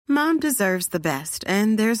Mom deserves the best,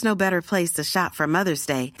 and there's no better place to shop for Mother's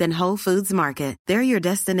Day than Whole Foods Market. They're your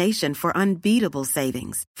destination for unbeatable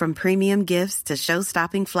savings, from premium gifts to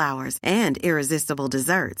show-stopping flowers and irresistible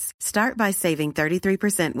desserts. Start by saving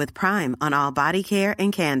 33% with Prime on all body care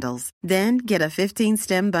and candles. Then get a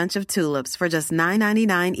 15-stem bunch of tulips for just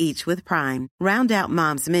 $9.99 each with Prime. Round out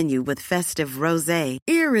Mom's menu with festive rosé,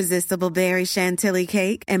 irresistible berry chantilly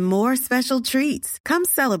cake, and more special treats. Come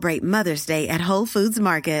celebrate Mother's Day at Whole Foods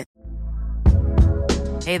Market.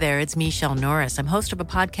 Hey there, it's Michelle Norris. I'm host of a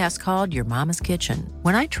podcast called Your Mama's Kitchen.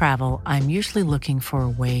 When I travel, I'm usually looking for a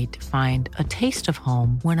way to find a taste of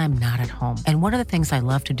home when I'm not at home. And one of the things I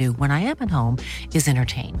love to do when I am at home is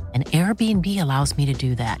entertain. And Airbnb allows me to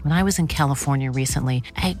do that. When I was in California recently,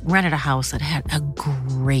 I rented a house that had a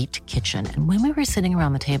great kitchen. And when we were sitting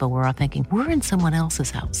around the table, we were all thinking, we're in someone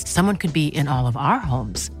else's house. Someone could be in all of our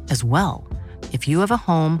homes as well. If you have a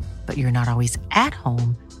home, but you're not always at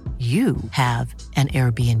home, you have an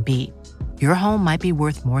Airbnb. Your home might be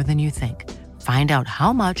worth more than you think. Find out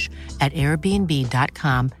how much at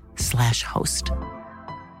airbnb.com/host. Down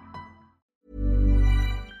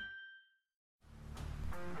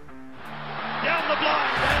the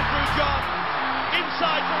blind, Andrew John.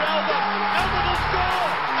 Inside for Albert. Albert will score.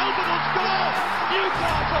 Albert will score.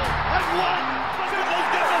 Newcastle have won. Fiddler's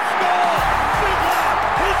going to score. Fiddler,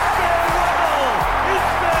 it's farewell. It's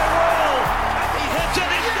farewell. And he hits it.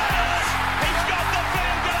 He's got it. He's got the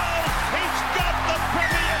field goal. He's got the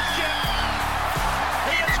premiership.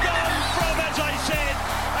 He has gone from, as I said,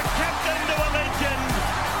 a captain to a legend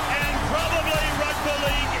and probably rugby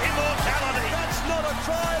league immortality. That's not a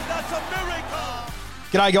try. That's a miracle.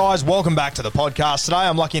 G'day guys, welcome back to the podcast. Today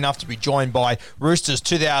I'm lucky enough to be joined by Roosters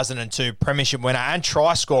 2002 Premiership winner and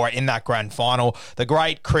try scorer in that grand final, the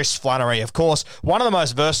great Chris Flannery. Of course, one of the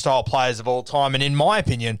most versatile players of all time, and in my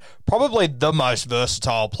opinion, probably the most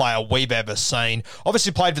versatile player we've ever seen.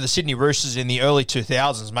 Obviously played for the Sydney Roosters in the early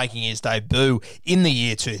 2000s, making his debut in the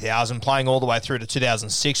year 2000, playing all the way through to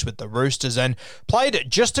 2006 with the Roosters, and played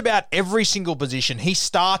just about every single position. He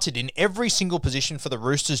started in every single position for the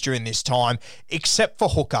Roosters during this time, except for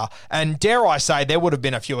hooker, and dare I say there would have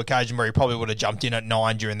been a few occasions where he probably would have jumped in at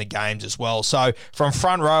 9 during the games as well. So from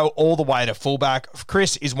front row all the way to fullback,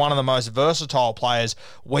 Chris is one of the most versatile players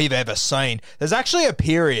we've ever seen. There's actually a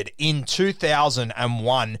period in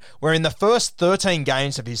 2001 where in the first 13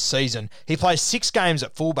 games of his season he plays 6 games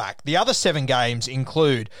at fullback. The other 7 games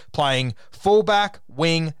include playing fullback,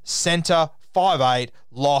 wing, centre, 5'8",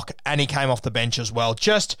 lock, and he came off the bench as well.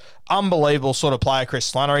 Just unbelievable sort of player, Chris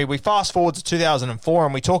Flannery. We fast forward to 2004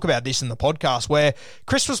 and we talk about this in the podcast where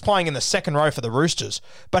Chris was playing in the second row for the Roosters,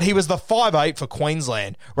 but he was the 5'8" for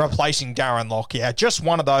Queensland, replacing Darren Lockyer. Just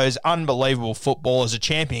one of those unbelievable footballers, a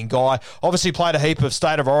champion guy. Obviously played a heap of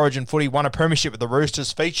State of Origin footy, won a premiership with the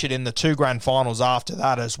Roosters, featured in the 2 grand finals after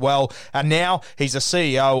that as well, and now he's the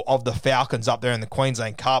CEO of the Falcons up there in the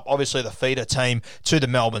Queensland Cup, obviously the feeder team to the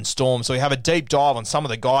Melbourne Storm. So we have a deep dive on some of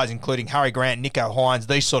the guys, including Harry Grant, Nicho Hynes,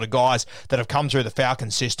 these sort of guys that have come through the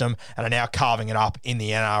Falcons system and are now carving it up in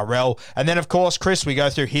the NRL. And then, of course, Chris, we go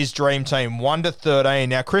through his dream team, 1 to 13.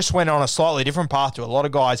 Now, Chris went on a slightly different path to a lot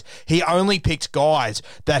of guys. He only picked guys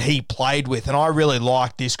that he played with, and I really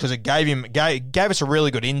liked this because it gave us a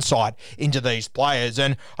really good insight into these players.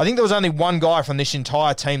 And I think there was only one guy from this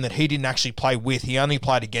entire team that he didn't actually play with. He only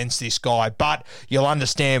played against this guy, but you'll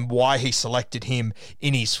understand why he selected him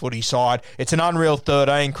in his footy side. It's an unreal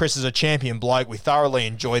 13. Chris is a champion bloke. We thoroughly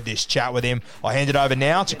enjoyed this chat with him. I hand it over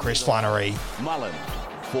now to Chris Flannery. Mullen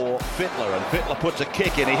for Fittler, and Fittler puts a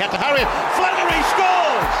kick in. He had to hurry. Flannery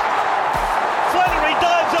scores! Flannery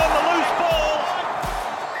dives on the loose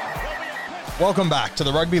ball. Welcome back to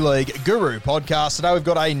the Rugby League Guru podcast. Today we've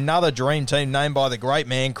got another dream team named by the great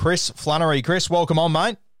man, Chris Flannery. Chris, welcome on,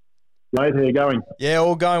 mate. Mate, how you going? Yeah,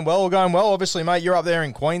 all going well, Obviously, mate, you're up there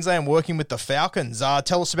in Queensland working with the Falcons.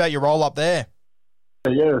 Tell us about your role up there.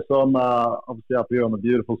 Yeah, so I'm obviously up here on the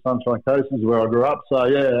beautiful Sunshine Coast, is where I grew up. So,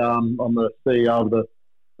 yeah, I'm the CEO of the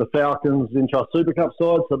Falcons Intrust Super Cup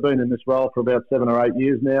side. So I've been in this role for about 7 or 8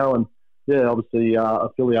 years now. And, yeah, obviously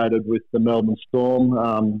affiliated with the Melbourne Storm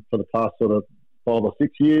for the past sort of 5 or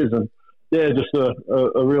 6 years. And, yeah, just a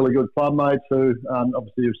really good club, mate, who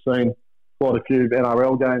obviously you've seen quite a few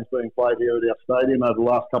NRL games being played here at our stadium over the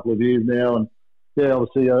last couple of years now. And, yeah,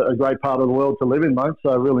 obviously a great part of the world to live in, mate.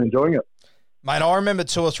 So really enjoying it. Mate, I remember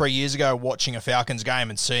 2 or 3 years ago watching a Falcons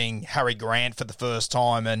game and seeing Harry Grant for the first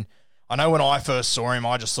time. And I know when I first saw him,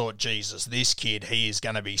 I just thought, Jesus, this kid, he is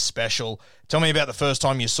going to be special. Tell me about the first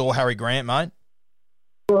time you saw Harry Grant, mate.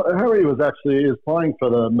 Well, Harry was playing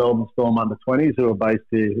for the Melbourne Storm under-20s who were based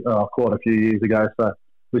here quite a few years ago. So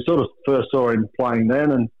we sort of first saw him playing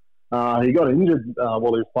then. And, He got injured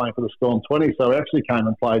while he was playing for the Storm 20, so he actually came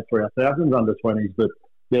and played for our Falcons under 20s. But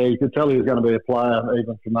yeah, you could tell he was going to be a player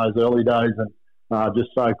even from those early days, and just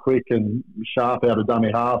so quick and sharp out of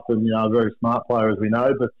dummy half, and a very smart player as we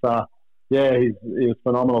know. But yeah, he was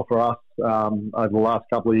phenomenal for us over the last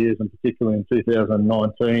couple of years, and particularly in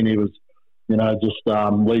 2019, he was just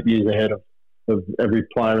leap years ahead of every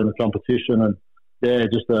player in the competition, and yeah,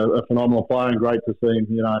 just a phenomenal player, and great to see him,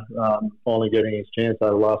 finally getting his chance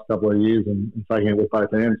over the last couple of years and taking it with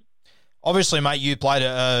both hands. Obviously, mate, you played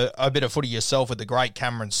a bit of footy yourself with the great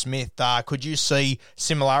Cameron Smith. Could you see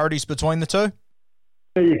similarities between the two?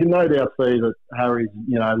 Yeah, you can no doubt see that Harry's,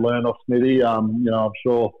 learned off Smithy. I'm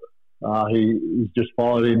sure he's just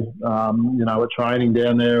followed him, at training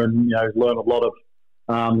down there, and he's learned a lot of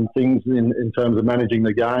things in terms of managing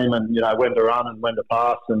the game, and when to run and when to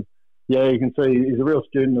pass, and yeah, you can see he's a real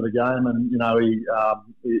student of the game, and he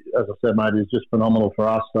as I said, mate, he's just phenomenal for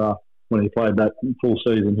us when he played that full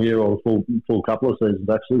season here, or the full couple of seasons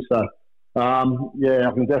actually. So yeah,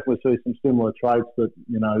 I can definitely see some similar traits that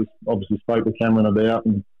he's obviously spoke with Cameron about,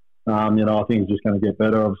 and I think he's just going to get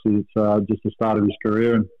better. Obviously, it's just the start of his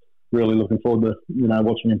career, and really looking forward to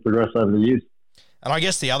watching him progress over the years. And I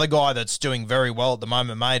guess the other guy that's doing very well at the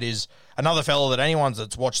moment, mate, is another fellow that anyone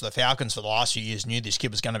that's watched the Falcons for the last few years knew this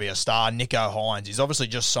kid was going to be a star, Nicho Hynes. He's obviously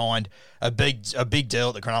just signed a big deal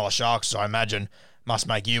at the Cronulla Sharks, so I imagine must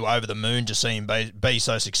make you over the moon to see him be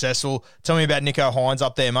so successful. Tell me about Nicho Hynes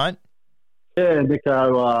up there, mate. Yeah,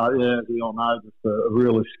 Nicho, as we all know, just a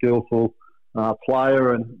really skillful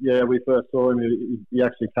player. And, yeah, we first saw him, he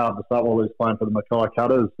actually carved us up while he was playing for the Mackay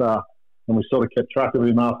Cutters, and we sort of kept track of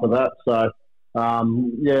him after that. So,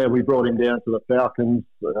 yeah, we brought him down to the Falcons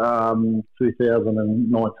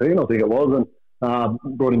 2019, I think it was, and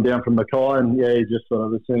brought him down from Mackay. And, yeah, he just sort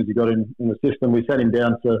of, as soon as he got in the system, we sent him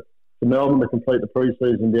down to Melbourne to complete the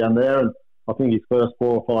pre-season down there. And I think his first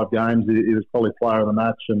 4 or 5 games, he was probably player of the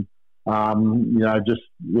match. And, just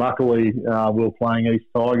luckily we were playing East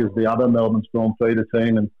Tigers, the other Melbourne Storm feeder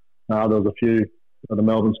team, and there was a few of the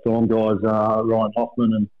Melbourne Storm guys, Ryan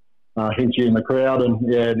Hoffman and Hinchy in the crowd, and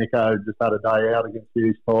yeah, Nicho just had a day out against the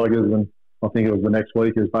East Tigers, and I think it was the next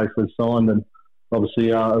week he was basically signed, and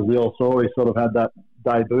obviously as we all saw, he sort of had that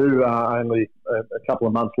debut only a couple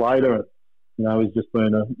of months later, and he's just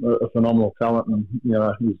been a phenomenal talent, and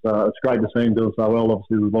it's great to see him doing so well.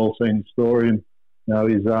 Obviously we've all seen his story, and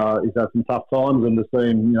he's had some tough times, and to see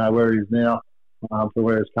him where he is now, for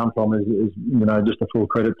where he's come from is just a full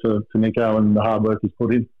credit to Nicho and the hard work he's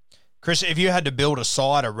put in. Chris, if you had to build a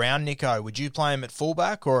side around Nicho, would you play him at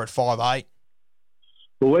fullback or at 5'8"?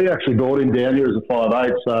 Well, we actually brought him down here as a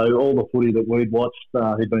 5'8", so all the footy that we'd watched,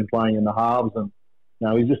 he'd been playing in the halves, and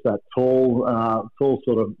he's just that tall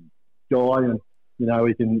sort of guy, and he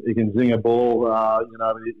can zing a ball.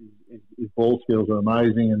 His ball skills are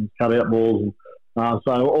amazing, and cut out balls, and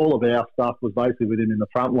so all of our stuff was basically with him in the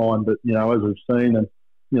front line. But as we've seen, and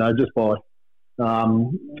just by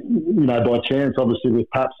by chance, obviously with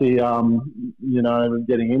Papsy,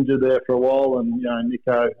 getting injured there for a while, and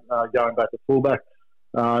Nicho going back to fullback,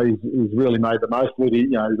 he's really made the most of it.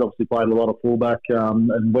 He's obviously played a lot of fullback,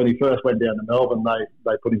 and when he first went down to Melbourne,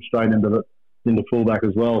 they put him straight into fullback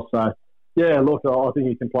as well. So yeah, look, I think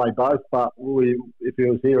he can play both, but if he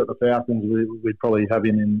was here at the Falcons, we'd probably have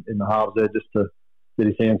him in the halves there just to get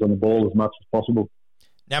his hands on the ball as much as possible.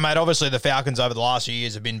 Now, mate, obviously the Falcons over the last few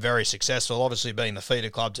years have been very successful, obviously being the feeder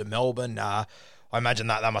club to Melbourne. I imagine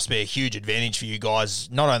that must be a huge advantage for you guys,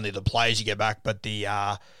 not only the players you get back, but the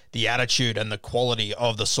attitude and the quality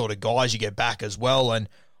of the sort of guys you get back as well. And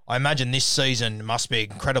I imagine this season must be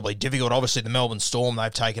incredibly difficult. Obviously, the Melbourne Storm,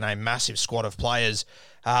 they've taken a massive squad of players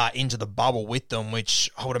into the bubble with them, which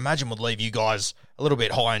I would imagine would leave you guys a little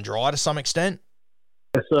bit high and dry to some extent.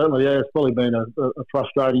 Yeah, certainly, yeah. It's probably been a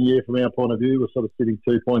frustrating year from our point of view. We're sort of sitting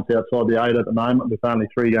 2 points outside the 8 at the moment with only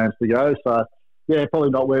 3 games to go. So, yeah, probably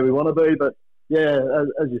not where we want to be. But, yeah,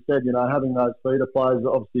 as you said, having those feeder players,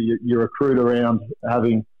 obviously you recruit around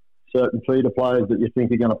having certain feeder players that you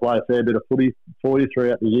think are going to play a fair bit of footy for you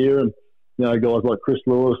throughout the year. And, guys like Chris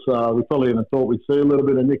Lewis, we probably even thought we'd see a little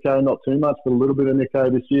bit of Nicho, not too much, but a little bit of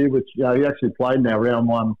Nicho this year, which, he actually played in our round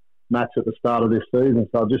 1 match at the start of this season.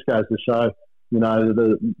 So it just goes to show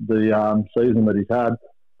the season that he's had.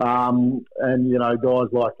 And, guys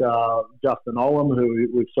like Justin Olam, who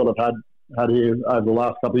we've sort of had here over the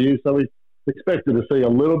last couple of years. So we expected to see a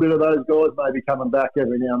little bit of those guys maybe coming back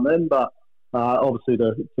every now and then, but obviously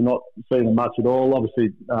to not see them much at all.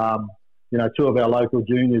 Obviously, 2 of our local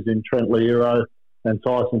juniors in Trent Leero and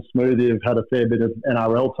Tyson Smoothie have had a fair bit of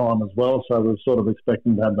NRL time as well, so we're sort of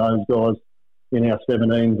expecting to have those guys in our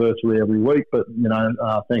 17 virtually every week. But,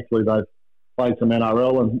 thankfully they've played some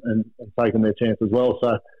NRL and taken their chance as well.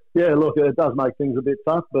 So, yeah, look, it does make things a bit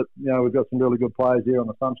tough, but, we've got some really good players here on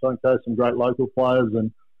the Sunshine Coast, some great local players,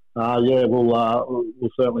 and, we'll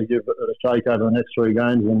certainly give it a shake over the next 3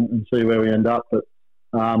 games and see where we end up. But,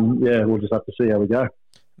 we'll just have to see how we go.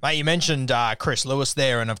 Mate, you mentioned Chris Lewis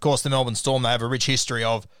there, and of course the Melbourne Storm, they have a rich history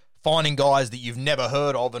of finding guys that you've never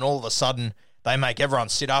heard of, and all of a sudden they make everyone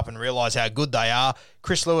sit up and realise how good they are.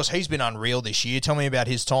 Chris Lewis, he's been unreal this year. Tell me about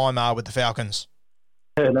his time with the Falcons.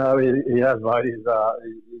 Yeah, no, he has, mate. He's,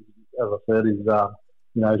 as I said,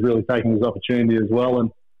 he's really taken his opportunity as well.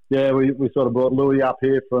 And yeah, we sort of brought Louis up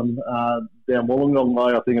here from down Wollongong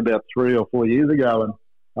way, I think about 3 or 4 years ago,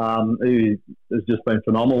 and he has just been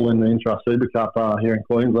phenomenal in the Intrust Super Cup here in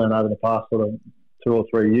Queensland over the past sort of 2 or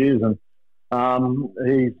 3 years. And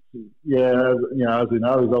he's, as we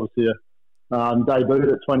know, he's obviously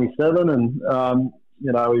debuted at 27, and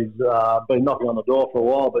he's been knocking on the door for a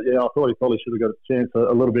while. But yeah, I thought he probably should have got a chance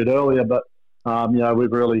a little bit earlier. But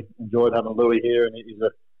we've really enjoyed having Louis here, and he's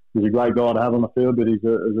a great guy to have on the field. But he's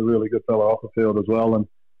a really good fellow off the field as well. And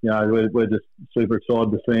we're just super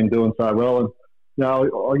excited to see him doing so well. And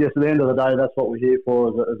I guess at the end of the day, that's what we're here for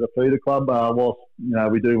as a feeder club. Whilst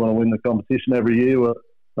we do want to win the competition every year,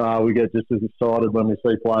 we get just as excited when we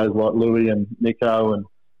see players like Louis and Nico and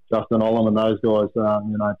Justin Olam and those guys,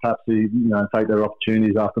 perhaps take their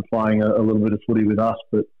opportunities after playing a little bit of footy with us.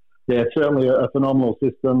 But yeah, it's certainly a phenomenal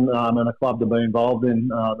system and a club to be involved in.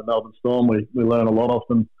 The Melbourne Storm, we learn a lot off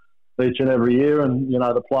them each and every year, and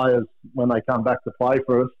the players, when they come back to play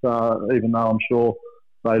for us, even though I'm sure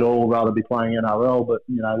they'd all rather be playing NRL, but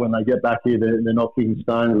when they get back here, they're not kicking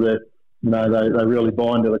stones. They really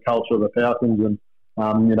bind to the culture of the Falcons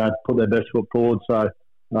and put their best foot forward so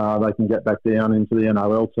they can get back down into the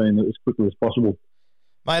NRL team as quickly as possible.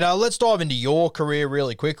 Mate, let's dive into your career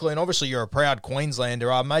really quickly. And obviously you're a proud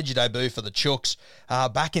Queenslander. Made your debut for the Chooks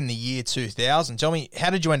back in the year 2000. Tell me,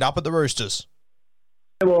 how did you end up at the Roosters?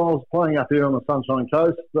 Well, I was playing up here on the Sunshine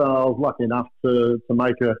Coast. I was lucky enough to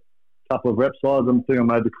make a couple of rep sides. I think I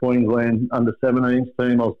made the Queensland under-17s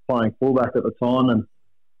team. I was playing fullback at the time, and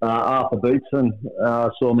Arthur Beetson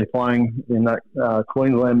saw me playing in that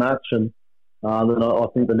Queensland match, and then I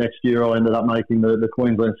think the next year I ended up making the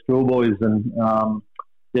Queensland Schoolboys, and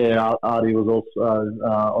Artie was also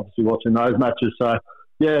obviously watching those matches. So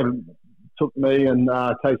yeah, took me and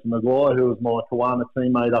Casey Maguire, who was my Kawana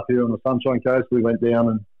teammate up here on the Sunshine Coast. We went down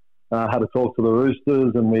and had a talk to the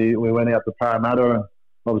Roosters, and we went out to Parramatta, and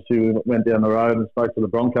obviously we went down the road and spoke to the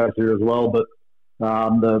Broncos here as well. But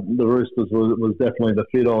the Roosters was definitely the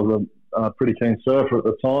fit. I was a pretty keen surfer at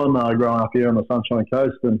the time, growing up here on the Sunshine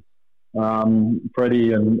Coast, and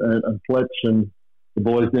Freddie and Fletch and the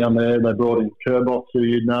boys down there, they brought in Kerbox, who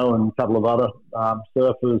you'd know, and a couple of other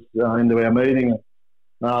surfers into our meeting.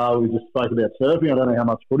 We just spoke about surfing. I don't know how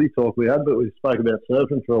much footy talk we had, but we spoke about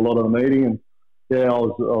surfing for a lot of the meeting. And yeah, I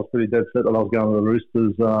was pretty dead set that I was going to the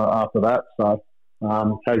Roosters after that. So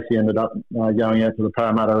Casey ended up going out to the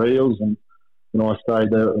Parramatta Eels, and I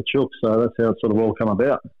stayed there at the Chooks. So that's how it sort of all come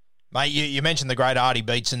about. Mate, you mentioned the great Artie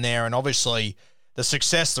Beetson there, and obviously the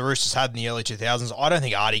success the Roosters had in the early 2000s. I don't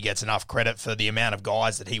think Artie gets enough credit for the amount of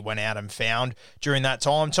guys that he went out and found during that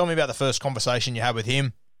time. Tell me about the first conversation you had with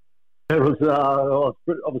him. It was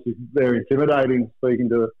obviously very intimidating speaking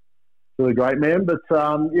to the great man. But,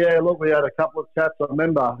 we had a couple of chats. I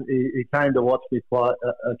remember he came to watch me play,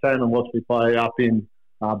 play up in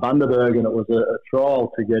Bundaberg, and it was a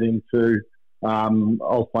trial to get into I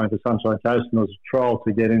was playing for Sunshine Coast, and it was a trial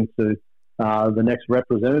to get into the next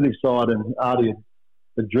representative side, and Artie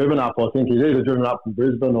had driven up. I think he'd either driven up from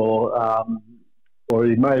Brisbane or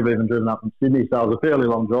he may have even driven up from Sydney. So it was a fairly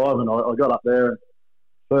long drive, and I got up there. And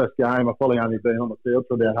first game, I've probably only been on the field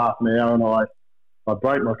for about half an hour, and I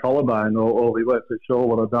broke my collarbone, or we weren't too sure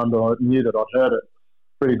what I'd done, but I knew that I'd hurt it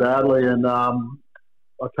pretty badly. And I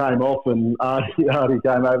came off, and Artie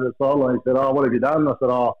came over the sideline. He said, "Oh, what have you done?" And I said,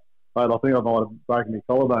 "Oh, mate, I think I might have broken my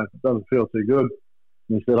collarbone. It doesn't feel too good."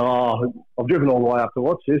 And he said, "Oh, I've driven all the way up to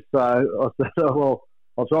watch this." So I said, "Oh, well,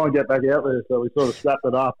 I'll try and get back out there." So we sort of snapped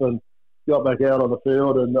it up and got back out on the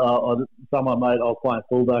field. And I was playing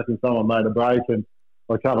fullback, and someone made a break, and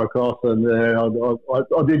I come across, and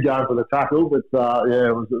I did go for the tackle, but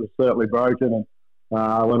it was certainly broken.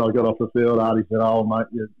 And when I got off the field, Artie said, "Oh, mate,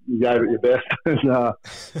 you gave it your best." And I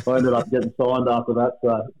ended up getting signed after that.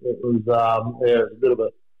 So it was a bit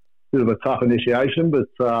of a tough initiation, but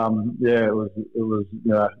it was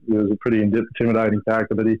a pretty intimidating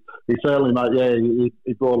character. But he certainly, mate,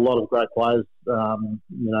 he brought a lot of great players, down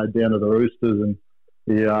to the Roosters, and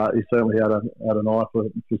he certainly had an eye for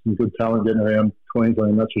some good talent getting around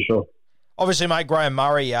Queensland, that's for sure. Obviously, mate, Graham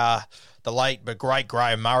Murray, the late but great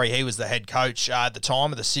Graham Murray, he was the head coach at the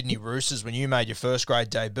time of the Sydney Roosters when you made your first grade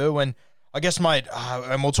debut. And I guess, mate,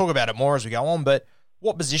 and we'll talk about it more as we go on, but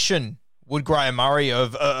what position would Graham Murray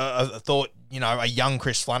have thought, a young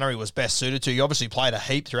Chris Flannery was best suited to? You obviously played a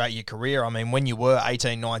heap throughout your career. I mean, when you were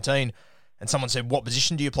 18, 19, and someone said, what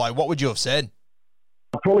position do you play? What would you have said?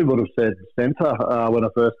 I probably would have said centre when I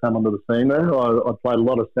first came onto the scene there. I played a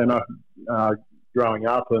lot of centre growing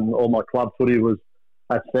up, and all my club footy was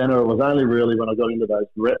at centre. It was only really when I got into those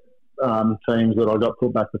rep teams that I got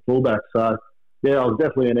put back to fullback. So, yeah, I was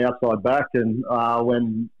definitely an outside back, and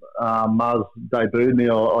when Muzz debuted me,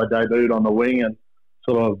 I debuted on the wing and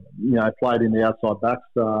sort of, played in the outside backs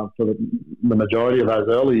for the majority of those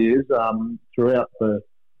early years. Throughout the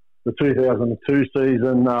 2002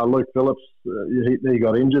 season, Luke Phillips, he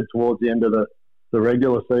got injured towards the end of the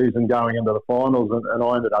regular season going into the finals, and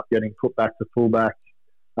I ended up getting put back to fullback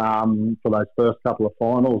for those first couple of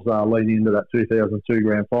finals leading into that 2002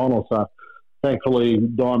 grand final. So thankfully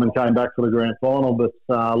Diamond came back to the grand final, but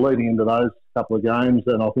leading into those couple of games,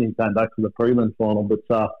 and I think he came back to the prelim final. But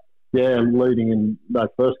leading in those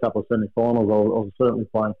first couple of semi-finals, I was certainly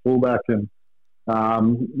playing fullback, and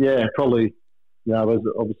probably,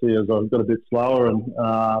 obviously as I got a bit slower and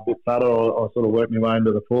a bit fatter, I sort of worked my way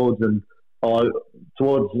into the forwards, and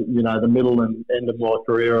towards the middle and end of my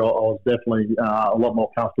career, I was definitely a lot more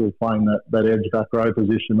comfortable playing that edge back row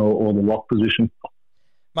position or the lock position.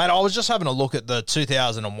 Mate, I was just having a look at the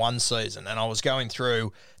 2001 season, and I was going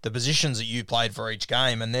through the positions that you played for each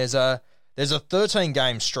game, and there's a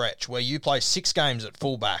 13-game stretch where you play 6 games at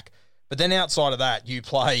fullback, but then outside of that, you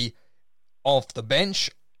play off the bench,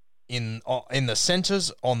 in the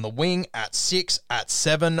centres, on the wing, at 6, at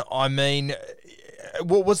 7. I mean,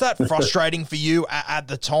 was that frustrating for you at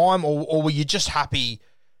the time, or were you just happy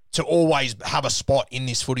to always have a spot in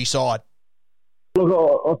this footy side? Look,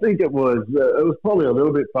 I think it was probably a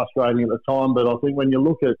little bit frustrating at the time, but I think when you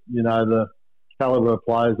look at, the calibre of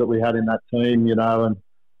players that we had in that team, and,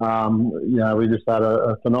 we just had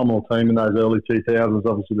a phenomenal team in those early 2000s,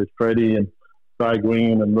 obviously with Freddie and Craig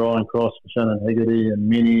Wing and Ryan Cross and Shannon Hegarty and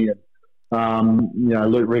Minnie and,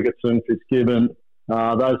 Luke Ricketson, Fitzgibbon,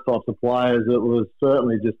 those types of players. It was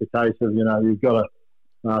certainly just a case of, you've got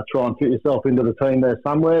to try and fit yourself into the team there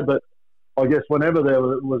somewhere. But I guess whenever there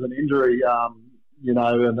was an injury,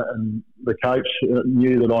 and the coach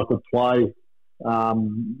knew that I could play,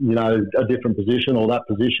 a different position or that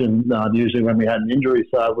position, usually when we had an injury.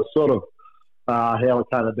 So it was sort of how it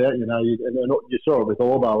came about, and you saw it with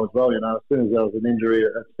Orbo as well, as soon as there was an injury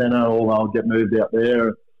at centre, Orbo would get moved out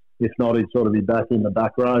there. If not, he'd sort of be back in the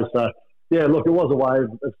back row. So, yeah, look, it was a way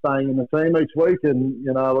of staying in the team each week, and,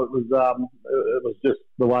 it was just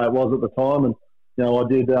the way it was at the time. And,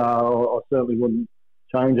 I certainly wouldn't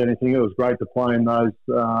change anything. It was great to play in those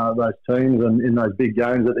teams and in those big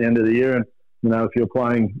games at the end of the year. And, if you're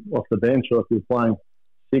playing off the bench or if you're playing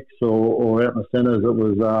 6 or out in the centres, it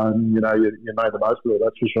was, you made the most of it,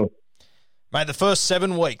 that's for sure. Mate, the first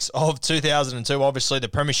 7 weeks of 2002, obviously the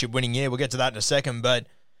premiership winning year, we'll get to that in a second, but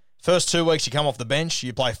first 2 weeks you come off the bench,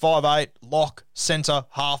 you play 5'8", lock, centre,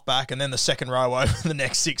 halfback, and then the second row over the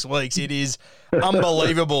next 6 weeks. It is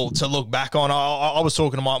unbelievable to look back on. I was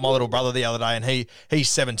talking to my little brother the other day, and he's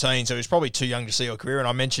 17, so he's probably too young to see your career, and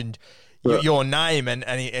I mentioned your name, and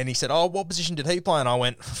he said, "Oh, what position did he play?" And I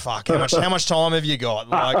went, "Fuck, how much time have you got?"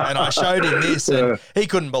 And I showed him this, and he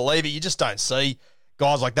couldn't believe it. You just don't see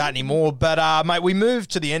guys like that anymore. But mate, we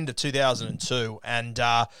moved to the end of 2002, and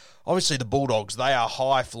obviously the Bulldogs, they are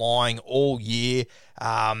high flying all year.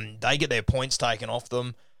 They get their points taken off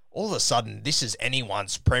them. All of a sudden, this is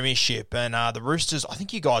anyone's premiership, and the Roosters, I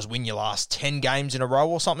think you guys win your last 10 games in a row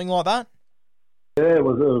or something like that. Yeah, it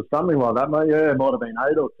was something like that, mate. Yeah, it might have been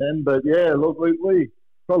 8 or 10. But, yeah, look, we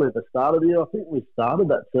probably at the start of the year, I think we started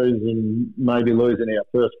that season maybe losing our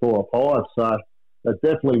first 4 or 5. So it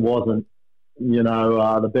definitely wasn't,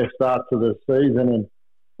 the best start to the season.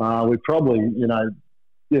 And we probably,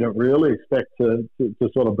 didn't really expect to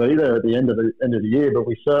sort of be there at the end of the year. But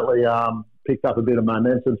we certainly picked up a bit of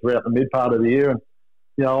momentum throughout the mid part of the year.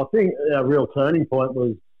 And, I think our real turning point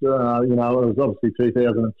was, it was obviously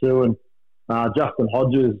 2002, and Justin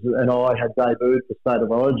Hodges and I had debuted for State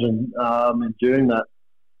of Origin in June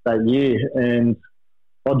that year, and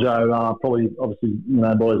Hodjo probably, obviously,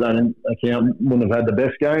 by his own account, wouldn't have had the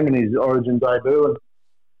best game in his Origin debut,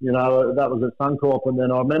 and that was at Suncorp. And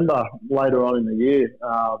then I remember later on in the year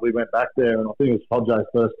we went back there, and I think it was Hodjo's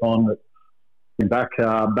first time that came back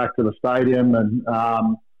to the stadium, and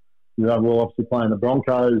we were obviously playing the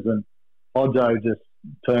Broncos, and Hodjo just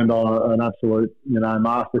turned on an absolute,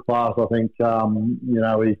 masterclass. I think,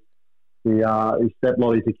 he stepped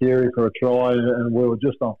Lottie Takiri for a try, and we were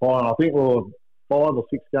just on fire. I think we were 5 or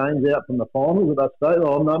 6 games out from the finals at that stage.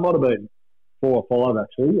 Oh, no, it might have been 4 or 5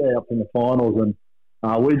 actually, out from the finals, and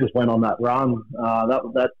we just went on that run.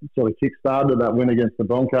 That sort of kick-started that win against the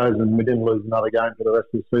Broncos, and we didn't lose another game for the rest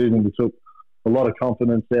of the season. We took a lot of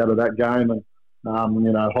confidence out of that game, and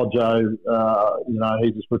Hodjo,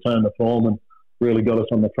 he just returned the form and really got us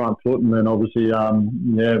on the front foot. And then obviously,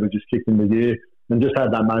 we just kicked into gear and just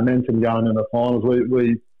had that momentum going in the finals.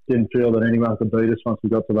 We didn't feel that anyone could beat us once we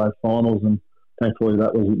got to those finals, and thankfully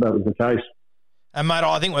that was the case. And, mate,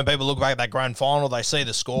 I think when people look back at that grand final, they see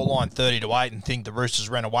the scoreline 30-8 and think the Roosters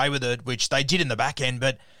ran away with it, which they did in the back end.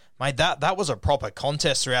 But, mate, that was a proper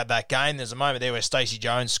contest throughout that game. There's a moment there where Stacey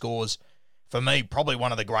Jones scores, for me, probably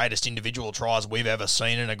one of the greatest individual tries we've ever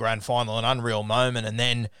seen in a grand final, an unreal moment. And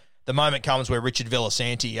then the moment comes where Richard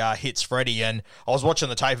Villasanti hits Freddie. And I was watching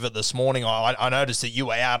the tape of it this morning. I noticed that you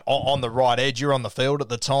were out on the right edge. You were on the field at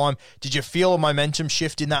the time. Did you feel a momentum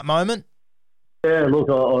shift in that moment? Yeah, look,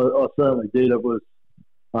 I certainly did. It was,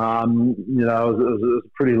 it was a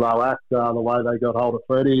pretty low act, the way they got hold of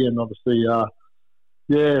Freddie, and obviously,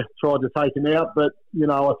 tried to take him out. But,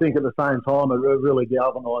 I think at the same time, it really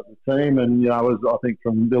galvanised the team. And, I think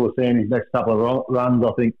from Villasanti's next couple of runs,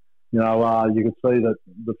 I think, you could see that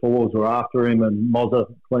the forwards were after him, and Mozza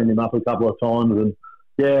cleaned him up a couple of times. And,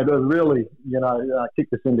 it was really,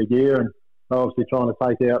 kicked us into gear, and obviously trying to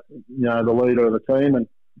take out, the leader of the team. And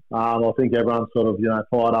I think everyone sort of,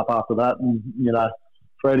 fired up after that. And,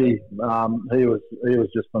 Freddie, he was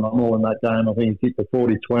just phenomenal in that game. I think he kicked the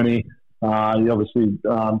 40-20. He obviously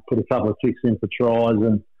put a couple of kicks in for tries,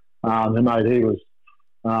 and he was.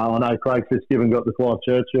 I know Craig Fitzgibbon got the Clive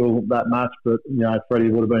Churchill that match, but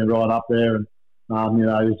Freddie would have been right up there, and he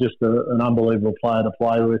was just an unbelievable player to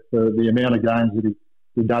play with. The amount of games that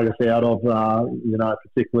he dug us out of,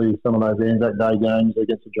 particularly some of those Anzac Day games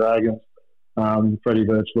against the Dragons. Freddie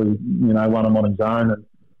virtually, won him on his own, and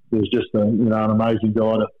he was just an amazing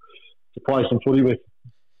guy to play some footy with.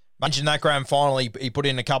 Mentioned that grand final, he put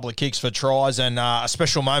in a couple of kicks for tries, and a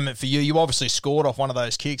special moment for you. You obviously scored off one of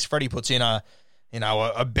those kicks. Freddie puts in a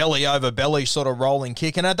belly over belly sort of rolling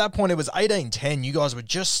kick, and at that point it was 18-10. You guys were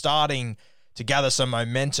just starting to gather some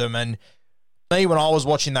momentum, and me, when I was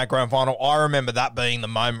watching that grand final, I remember that being the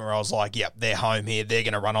moment where I was like, yep, they're home here. They're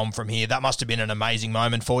going to run on from here. That must have been an amazing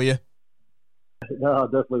moment for you. No,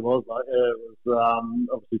 it definitely was, mate. Yeah, it was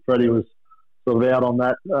obviously Freddie was sort of out on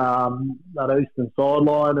that eastern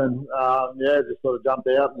sideline, and just sort of jumped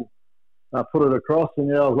out and put it across.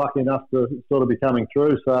 And I was lucky enough to sort of be coming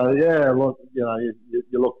through. So look, you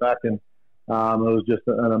look back, and it was just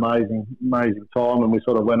an amazing time. And we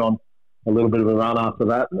sort of went on a little bit of a run after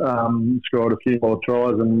that, scored a few more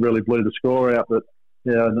tries, and really blew the score out. But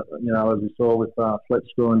as you saw with Fletch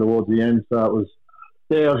scoring towards the end, so it was.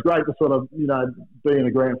 Yeah, it was great to sort of, be in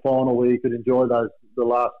a grand final where you could enjoy the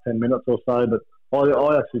last 10 minutes or so. But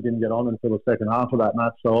I actually didn't get on until the second half of that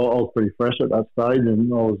match, so I was pretty fresh at that stage,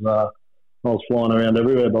 and I was flying around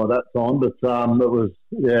everywhere by that time. But it was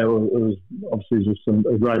obviously just some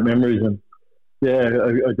great memories, and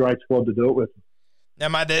a great squad to do it with. Now,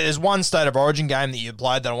 mate, there's one State of Origin game that you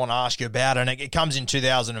played that I want to ask you about, and it comes in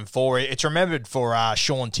 2004. It's remembered for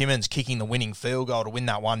Sean Timmins kicking the winning field goal to win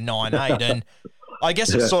that one 9-8, and I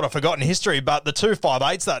guess it's sort of forgotten history, but the 2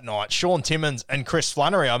 5/8s that night, Sean Timmins and Chris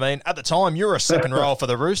Flannery, I mean, at the time, you were a second rower for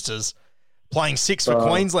the Roosters, playing 6 for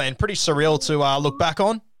Queensland. Pretty surreal to look back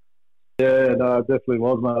on. Yeah, no, it definitely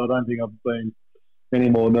was, mate. I don't think I've been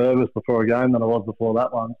any more nervous before a game than I was before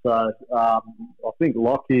that one. So I think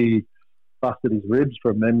Lockie busted his ribs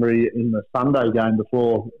from memory in the Sunday game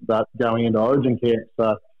before that, going into Origin camp.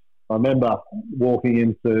 So I remember walking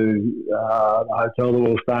into the hotel that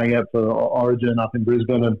we were staying at for Origin up in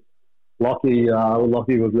Brisbane, and Lockie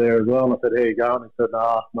was there as well. And I said, "How you going?" He said,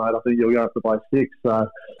 "Nah, mate, I think you're going to have to play 6." So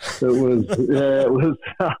it was,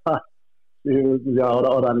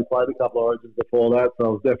 I'd only played a couple of Origins before that, so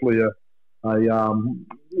it was definitely a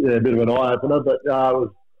bit of an eye opener. But it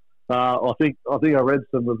was. I think I read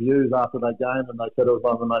some reviews after that game, and they said it was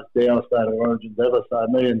one of the most dour State of Origins ever. So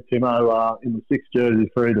me and Timo in the 6 jersey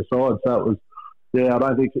for either side. So it was, I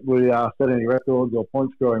don't think we set any records or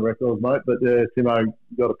point scoring records, mate. But Timo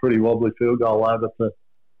got a pretty wobbly field goal over to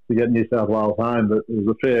get New South Wales home. But it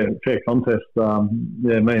was a fair contest.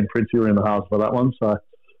 Me and Princey were in the halves for that one. So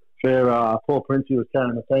fair. Poor Princey was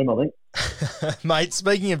carrying the team, I think. Mate,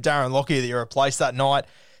 speaking of Darren Lockyer that you replaced that night,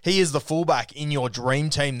 he is the fullback in your dream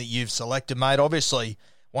team that you've selected, mate. Obviously,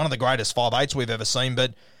 one of the greatest 5/8s we've ever seen.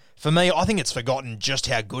 But for me, I think it's forgotten just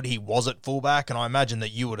how good he was at fullback, and I imagine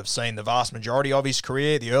that you would have seen the vast majority of his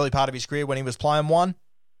career, the early part of his career when he was playing one.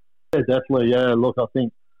 Yeah, definitely. Yeah, look, I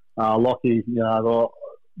think Lockie,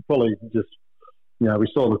 probably just, we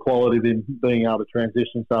saw the quality of him being able to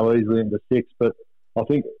transition so easily into six, but I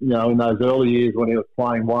think, in those early years when he was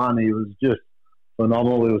playing one, he was just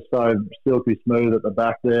phenomenal. He was so silky smooth at the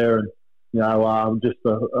back there, and just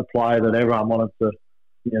a player that everyone wanted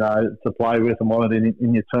to play with and wanted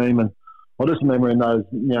in your team. And I just remember in those,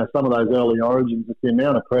 some of those early Origins, just the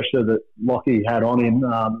amount of pressure that Lockie had on him,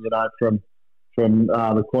 from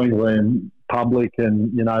the Queensland public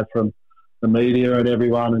and from the media and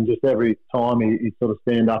everyone, and just every time he sort of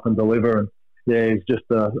stand up and deliver. And he's just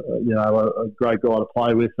a great guy to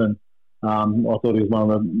play with, and I thought he was one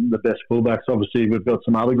of the best fullbacks. Obviously, we've got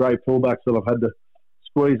some other great fullbacks that have had to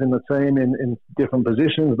squeeze in the team in different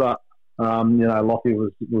positions, but Lockie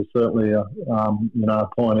was certainly a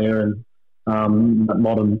pioneer in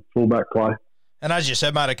modern fullback play. And as you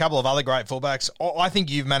said, mate, a couple of other great fullbacks. I think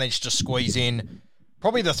you've managed to squeeze in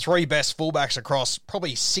probably the three best fullbacks across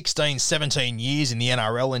probably 16, 17 years in the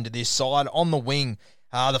NRL into this side. On the wing,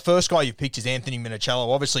 the first guy you've picked is Anthony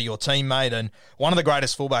Minichiello, obviously your teammate and one of the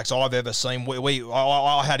greatest fullbacks I've ever seen.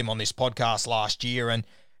 I had him on this podcast last year, and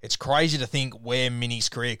it's crazy to think where Mini's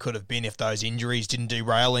career could have been if those injuries didn't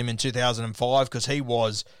derail him in 2005, because he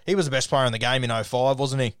was the best player in the game in 05,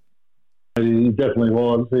 wasn't he? He definitely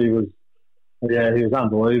was. He was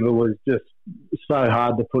unbelievable. It was just so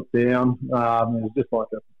hard to put down. It was just like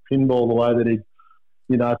a pinball the way that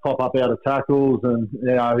he'd, pop up out of tackles, and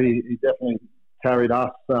he definitely carried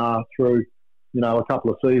us through, a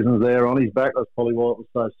couple of seasons there on his back. That's probably why it was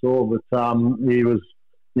so sore. But he was,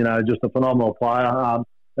 just a phenomenal player.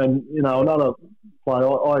 And another player,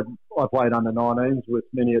 I played under 19s with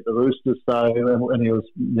Mini at the Roosters, so and he was,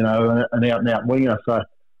 an out and out winger. So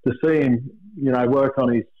to see him, work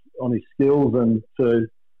on his skills and to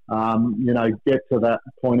get to that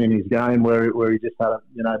point in his game where he just had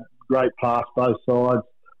a great pass both sides.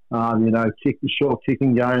 The short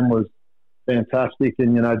kicking game was fantastic,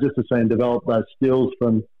 and just to see him develop those skills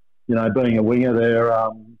from being a winger there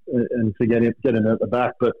and to get him at the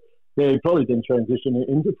back. But he probably didn't transition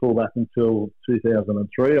into fullback until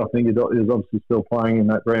 2003. I think he was obviously still playing in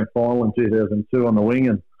that grand final in 2002 on the wing,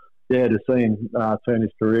 and to see him turn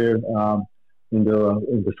his career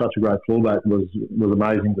into such a great fullback was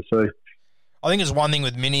amazing to see. I think it's one thing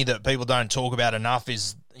with Mini that people don't talk about enough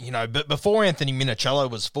is, but before Anthony Minichiello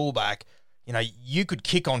was fullback, you could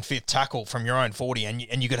kick on fifth tackle from your own 40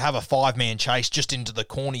 and you could have a 5-man chase just into the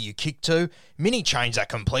corner you kicked to. Mini changed that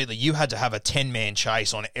completely. You had to have a 10-man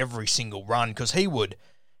chase on every single run because he would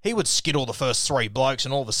skittle the first three blokes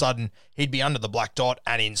and all of a sudden he'd be under the black dot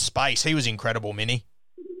and in space. He was incredible, Mini.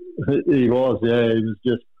 He was, yeah. He was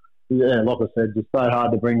just, like I said, just so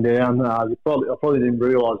hard to bring down. I probably didn't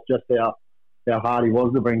realise just how hard he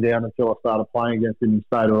was to bring down until I started playing against him in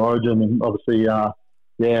State of Origin. And obviously,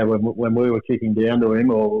 when we were kicking down to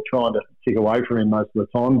him or trying to kick away from him most of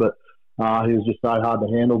the time, but he was just so hard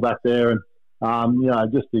to handle back there.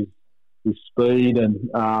 And, just his speed and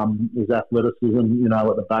his athleticism,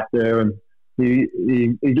 at the back there. And he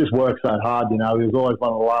just worked so hard, He was always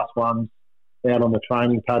one of the last ones out on the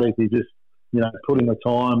training paddock. He just, put in the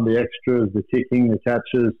time, the extras, the kicking, the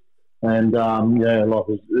catches. And, it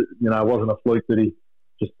wasn't a fluke that he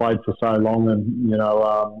just played for so long and,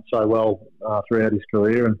 so well throughout his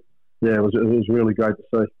career. And, it was really great to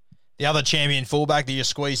see. The other champion fullback that you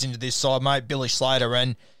squeezed into this side, mate, Billy Slater,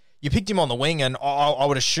 and you picked him on the wing, and I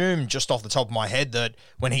would assume just off the top of my head that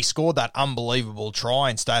when he scored that unbelievable try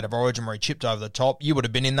in State of Origin where he chipped over the top, you would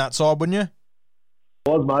have been in that side, wouldn't you? I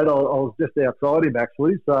was, mate. I was just outside him,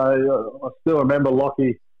 actually. So I still remember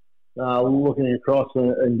Lockie looking across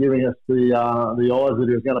and giving us the eyes that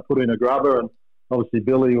he was going to put in a grubber. And obviously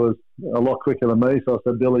Billy was a lot quicker than me, so I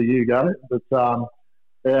said, Billy, you go. But,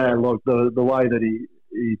 look, the way that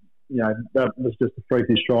he that was just a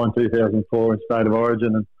freakish try in 2004 in State of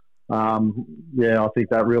Origin. And, I think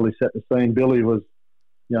that really set the scene. Billy was,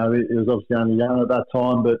 he was obviously only young at that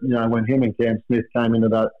time, but, when him and Cam Smith came into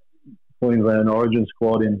that Queensland Origin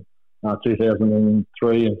squad in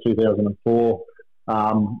 2003 and 2004,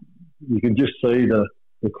 you could just see the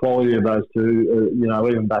quality of those two.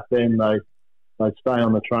 Even back then, they'd stay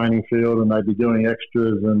on the training field and they'd be doing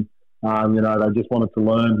extras, and they just wanted to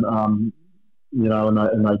learn. And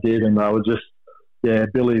they did, and they were just,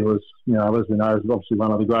 Billy was, as we know, is obviously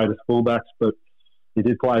one of the greatest fullbacks, but he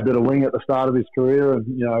did play a bit of wing at the start of his career, and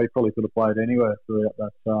he probably could have played anywhere throughout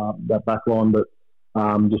that back line. But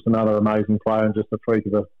just another amazing player and just a freak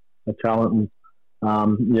of a talent. And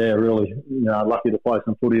really lucky to play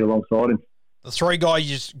some footy alongside him. The three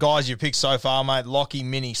guys you picked so far, mate, Lockie,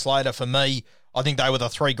 Minnie, Slater, for me, I think they were the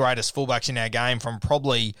three greatest fullbacks in our game from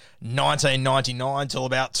probably 1999 till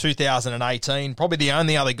about 2018. Probably the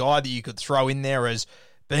only other guy that you could throw in there as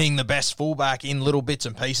being the best fullback in little bits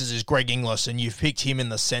and pieces is Greg Inglis, and you've picked him in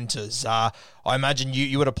the centres. I imagine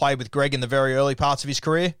you would have played with Greg in the very early parts of his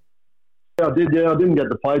career? Yeah, I did. Yeah, I didn't get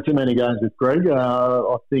to play too many games with Greg.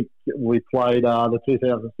 I think we played the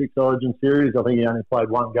 2006 Origin series. I think he only played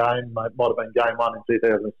one game. Might have been game one in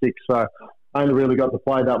 2006. So I only really got to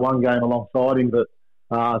play that one game alongside him, but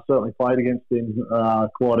certainly played against him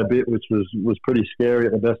quite a bit, which was pretty scary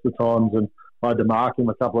at the best of times. And I had to mark him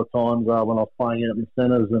a couple of times when I was playing out in the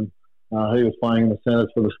centres, and he was playing in the centres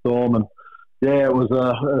for the Storm. And yeah, it was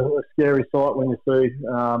a scary sight when you see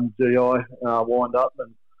GI wind up.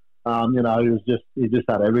 And he just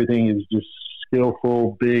had everything. He was just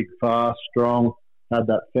skillful, big, fast, strong. Had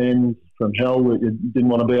that fend from hell that you didn't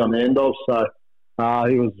want to be on the end of. So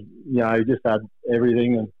he was, he just had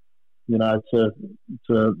everything. And to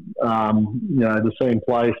see him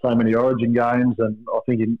play so many Origin games, and I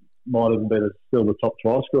think he might even be still the top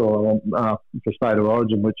try scorer for State of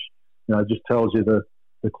Origin, which just tells you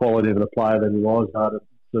the quality of the player that he was.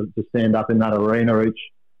 To stand up in that arena each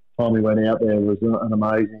time he went out there was an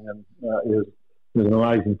amazing, and he was an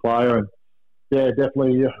amazing player. And yeah,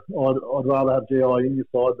 definitely, I'd rather have GI in your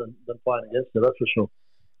side than playing against you. That's for sure.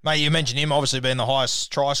 Mate, you mentioned him obviously being the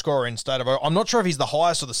highest try scorer in State of Origin. I'm not sure if he's the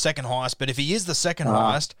highest or the second highest, but if he is the second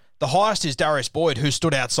highest, the highest is Darius Boyd, who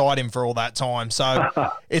stood outside him for all that time. So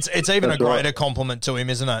it's even a greater compliment to him,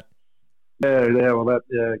 isn't it? Yeah. Well, that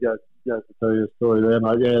goes to tell you a story there,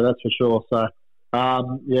 mate. Yeah, that's for sure. So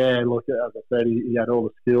look, as I said, he had all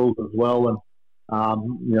the skills as well, and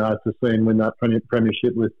to see him win that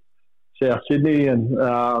premiership with South Sydney, and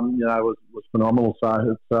was phenomenal.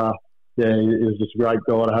 So it's he was just a great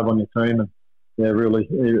guy to have on your team, and really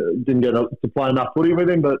didn't get to play enough footy with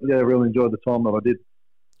him, but really enjoyed the time that I did.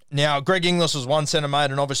 Now, Greg Inglis was one centre,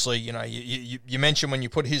 mate, and obviously, you mentioned when you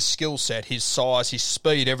put his skill set, his size, his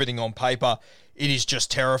speed, everything on paper, it is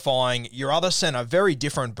just terrifying. Your other centre, very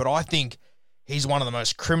different, but I think he's one of the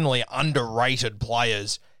most criminally underrated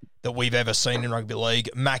players that we've ever seen in rugby league.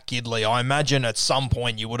 Matt Gidley, I imagine at some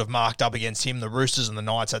point you would have marked up against him. The Roosters and the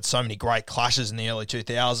Knights had so many great clashes in the early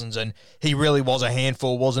 2000s, and he really was a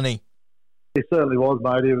handful, wasn't he? He certainly was,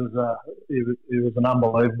 mate. He was an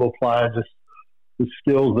unbelievable player. Just the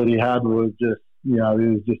skills that he had was just, he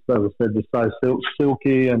was just, as I said, just so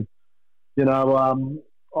silky. And, I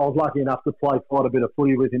was lucky enough to play quite a bit of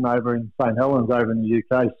footy with him over in St Helens, over in the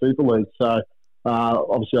UK Super League. So,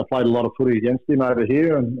 obviously I played a lot of footy against him over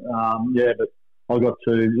here, and but I got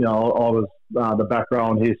to, I was the back row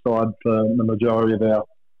on his side for the majority of our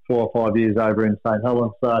 4 or 5 years over in St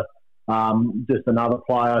Helens. So just another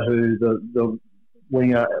player who the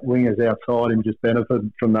wingers outside him just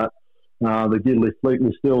benefited from that. The Gidley flick,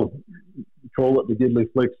 we still call it the Gidley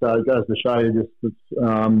flick, so it goes to show you just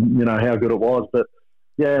how good it was. But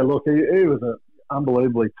yeah, look, he was an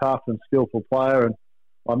unbelievably tough and skillful player. And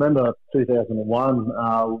I remember 2001,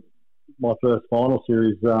 my first final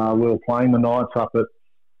series. We were playing the Knights up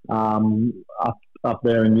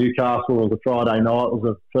there in Newcastle. It was a Friday night. It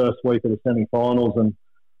was the first week of the semi-finals, and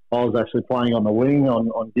I was actually playing on the wing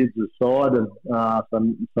on Gibbs' side, and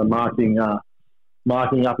some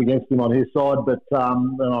marking up against him on his side. But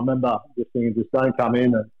and I remember just thinking, just don't come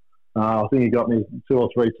in. And I think he got me 2 or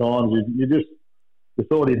 3 times. You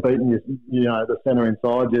thought he'd beaten the centre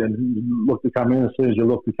inside you, and you looked to come in. As soon as you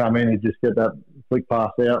looked to come in, he'd just get that flick pass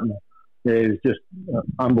out. And he was just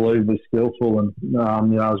unbelievably skillful. And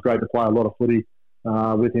it was great to play a lot of footy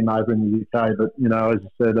with him over in the UK. But as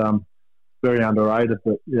I said, very underrated.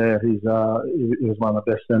 But yeah, he was one of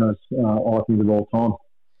the best centres I think of all time.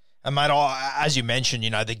 And mate, as you mentioned,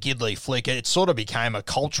 the Gidley flick, it sort of became a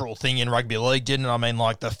cultural thing in rugby league, didn't it? I mean,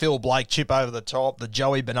 like the Phil Blake chip over the top, the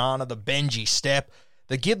Joey Banana, the Benji step,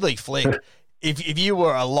 the Gidley flick. If you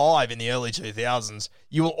were alive in the early 2000s,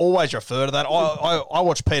 you will always refer to that. I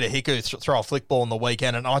watched Peter Hiku throw a flick ball on the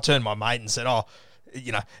weekend, and I turned my mate and said,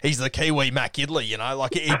 he's the Kiwi Matt Gidley,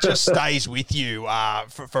 like it just stays with you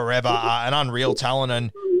forever. An unreal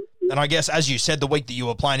talent. And I guess, as you said, the week that you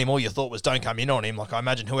were playing him, all you thought was don't come in on him. Like, I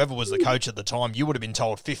imagine whoever was the coach at the time, you would have been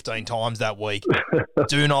told 15 times that week,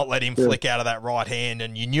 do not let him flick out of that right hand.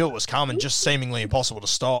 And you knew it was coming, just seemingly impossible to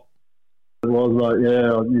stop. It was like,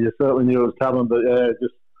 you certainly knew it was coming, but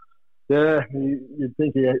you'd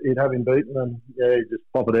think he'd have him beaten, and he'd just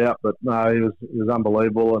pop it out. But no, he was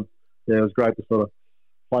unbelievable, and it was great to sort of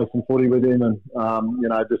play some footy with him and,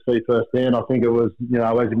 just see firsthand. I think it was,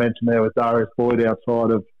 as you mentioned there with Darius Boyd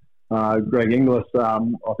outside of Greg Inglis, I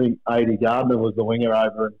think Adi Gardner was the winger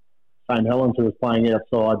over in St Helens who was playing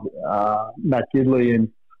outside Matt Gidley. And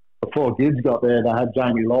before Gids got there, they had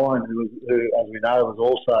Jamie Lyon, who, as we know, was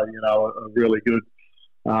also, a really good,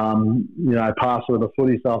 passer of the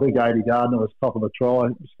footy. So I think Adi Gardner was top of the try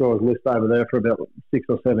scorers list over there for about 6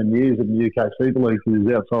 or 7 years in the UK Super League. He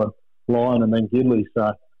was outside Lyon and then Gidley.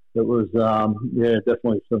 So it was,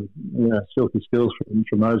 definitely some, silky skills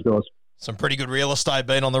from those guys. Some pretty good real estate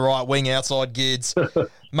being on the right wing outside Gids.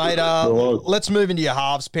 Mate, let's move into your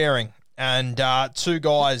halves pairing. And two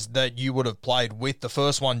guys that you would have played with. The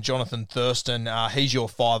first one, Jonathan Thurston, he's your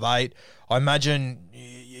 5'8". I imagine,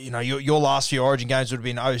 your last few Origin games would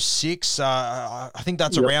have been 06. I think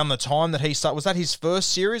that's around the time that he started. Was that his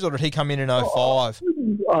first series or did he come in 05? 05,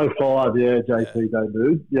 yeah, JT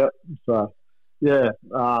debuted. Yep. So,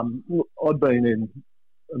 I'd been in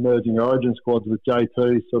emerging Origin squads with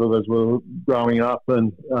JT sort of as we were growing up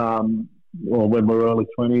and when we were early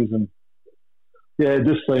 20s and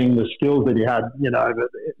just seeing the skills that he had, but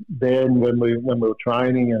then when we were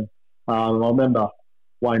training and I remember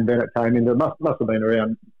Wayne Bennett came in, it must have been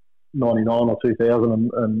around 99 or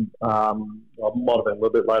 2000 and I might have been a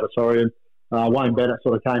little bit later, sorry. And Wayne Bennett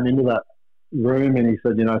sort of came into that room and he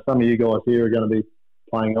said, some of you guys here are going to be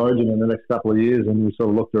playing Origin in the next couple of years, and we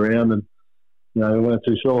sort of looked around and we weren't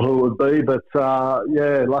too sure who it would be, but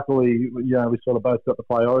luckily, we sort of both got to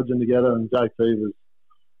play Origin together, and JT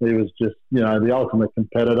was just, the ultimate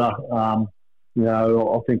competitor. I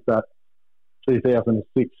think that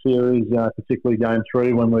 2006 series, particularly Game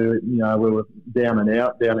 3 when we were down and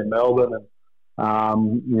out down in Melbourne,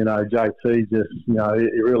 and JT just, he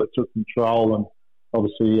really took control, and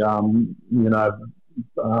obviously,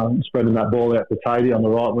 spreading that ball out to Tatey on the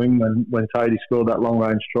right wing when Tatey scored that long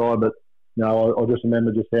range try, but. I just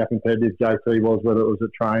remember just how competitive JT was, whether it was at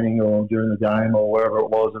training or during the game or wherever it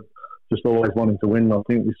was, and just always wanting to win. I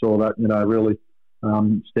think we saw that, really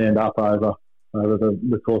stand up over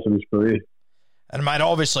the course of his career. And, mate,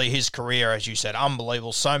 obviously his career, as you said,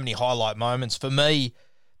 unbelievable. So many highlight moments. For me,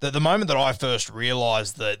 the moment that I first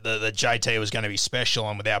realised that JT was going to be special,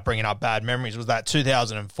 and without bringing up bad memories, was that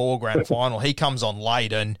 2004 grand final. He comes on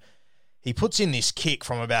late and he puts in this kick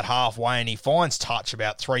from about halfway and he finds touch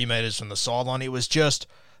about 3 metres from the sideline. It was just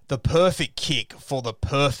the perfect kick for the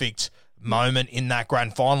perfect moment in that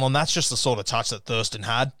grand final, and that's just the sort of touch that Thurston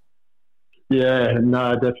had. Yeah,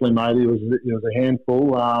 no, definitely, mate. He was a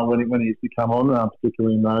handful when he used to come on,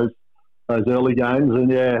 particularly in those early games.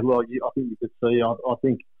 And I think you could see. I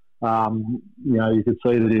think you could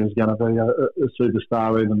see that he was going to be a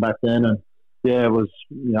superstar even back then. And it was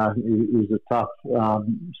he was a tough,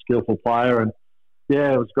 skillful player, and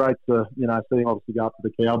it was great to see him obviously go up to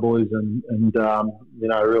the Cowboys and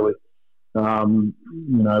really.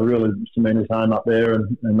 Really cement his home up there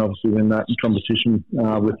and obviously win that competition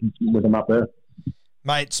with him up there.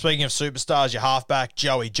 Mate, speaking of superstars, your halfback,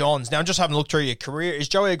 Joey Johns. Now, I'm just having a look through your career. Is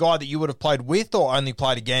Joey a guy that you would have played with or only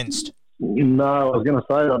played against? No, I was going to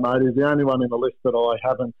say that, mate. He's the only one in the list that I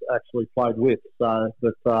haven't actually played with. So, I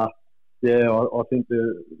think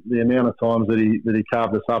the amount of times that he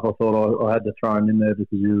carved us up, I thought I had to throw him in there because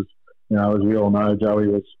he was, as we all know, Joey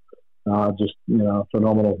was just a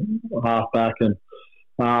phenomenal halfback, and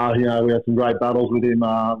we had some great battles with him,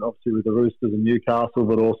 obviously with the Roosters in Newcastle,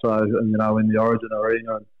 but also in the Origin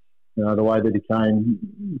arena, and the way that he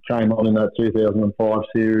came on in that 2005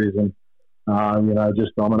 series, and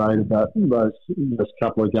just dominated those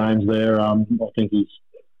couple of games there. I think he's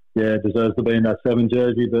deserves to be in that 7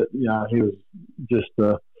 jersey, but he was just.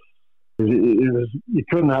 You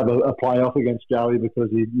couldn't have a playoff against Joey because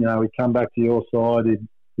he'd come back to your side. He'd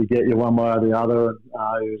get you one way or the other. And,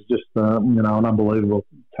 he was just, an unbelievable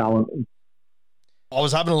talent. I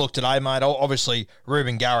was having a look today, mate. Obviously,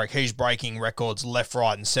 Ruben Garrick, he's breaking records left,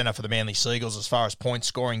 right and centre for the Manly Seagulls as far as point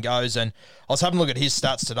scoring goes. And I was having a look at his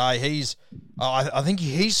stats today. I think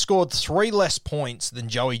he's scored 3 less points than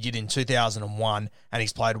Joey did in 2001, and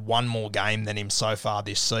he's played 1 more game than him so far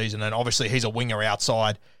this season. And obviously, he's a winger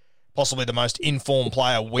outside, possibly the most informed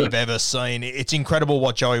player we've ever seen. It's incredible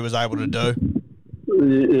what Joey was able to do.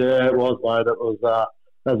 Yeah, it was, mate. It was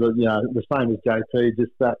the same as JT,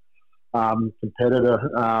 just that competitor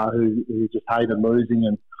who just hated losing,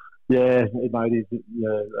 and he made his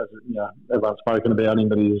everyone's spoken about him,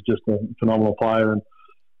 but he was just a phenomenal player, and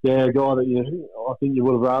a guy that I think you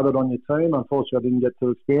would have rated on your team. Unfortunately, I didn't get to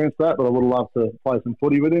experience that, but I would have loved to play some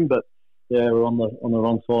footy with him. But we're on the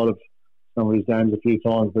wrong side of some of his games a few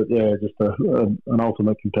times, but just an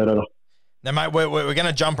ultimate competitor. Now, mate, we're going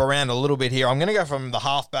to jump around a little bit here. I'm going to go from the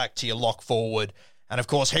halfback to your lock forward. And, of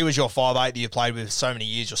course, he was your 5'8" that you played with so many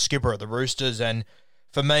years, your skipper at the Roosters. And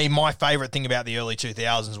for me, my favourite thing about the early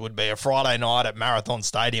 2000s would be a Friday night at Marathon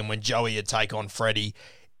Stadium when Joey would take on Freddie.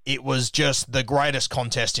 It was just the greatest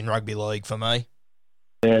contest in rugby league for me.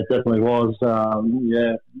 Yeah, it definitely was. I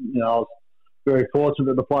was very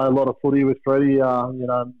fortunate to play a lot of footy with Freddie,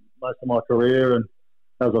 most of my career. And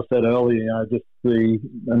as I said earlier, just the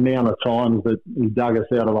amount of times that he dug us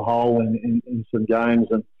out of a hole in some games.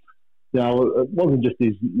 And, it wasn't just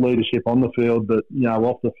his leadership on the field, but,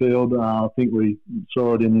 off the field. I think we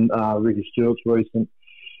saw it in Ricky Stewart's recent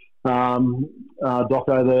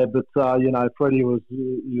doco there. But, Freddie he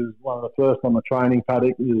was one of the first on the training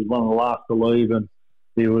paddock. He was one of the last to leave. And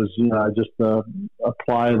he was, just a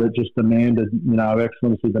player that just demanded,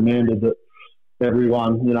 excellence. He demanded that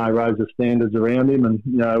everyone, raise the standards around him, and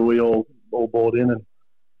we all bought in, and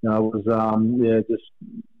it was just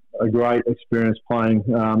a great experience playing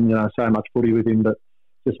so much footy with him. But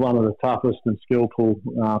just one of the toughest and skillful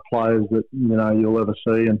players that you'll ever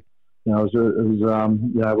see, and it was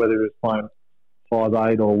whether he was playing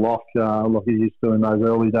 5'8" or lock like he used to in those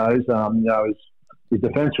early days. His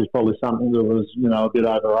defence was probably something that was a bit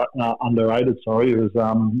underrated. He was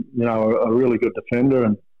a really good defender,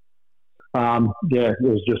 and it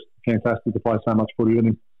was just fantastic to play so much footy with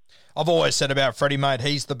him. I've always said about Freddie, mate,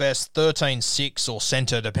 he's the best 13-6 or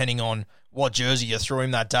centre, depending on what jersey you threw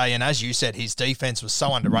him that day. And as you said, his defence was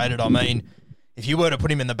so underrated. I mean, if you were to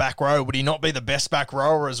put him in the back row, would he not be the best back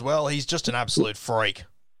rower as well? He's just an absolute freak.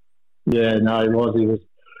 Yeah, no, he was. He was,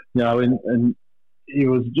 and he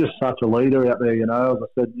was just such a leader out there. As I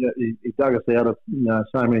said, he dug us out of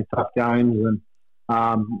so many tough games, and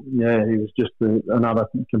he was just another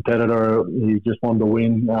competitor. He just wanted to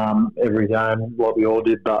win every game, what we all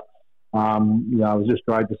did. But it was just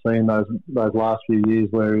great to see in those last few years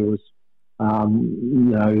where he was,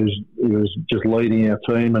 he was just leading our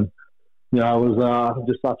team, and it was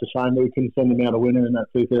just such a shame that we couldn't send him out a winner in that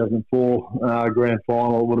 2004 grand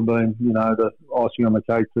final. It would have been, the icing on the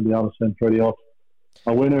cake to be able to send Freddie off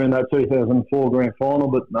a winner in that 2004 grand final,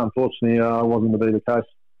 but unfortunately, wasn't to be the case.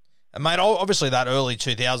 And, mate, obviously that early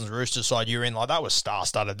 2000s Roosters side you're in, that was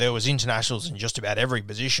star-studded. There was internationals in just about every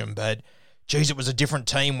position, but, geez, it was a different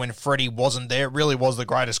team when Freddie wasn't there. It really was the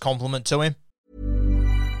greatest compliment to him.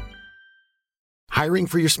 Hiring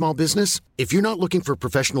for your small business? If you're not looking for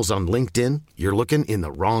professionals on LinkedIn, you're looking in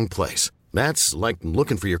the wrong place. That's like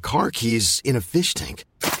looking for your car keys in a fish tank.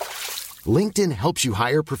 LinkedIn helps you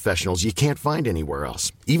hire professionals you can't find anywhere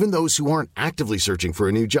else, even those who aren't actively searching for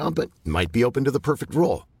a new job but might be open to the perfect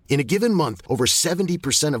role. In a given month, over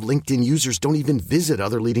 70% of LinkedIn users don't even visit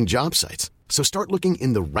other leading job sites. So start looking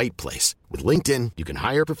in the right place. With LinkedIn, you can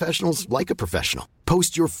hire professionals like a professional.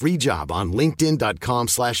 Post your free job on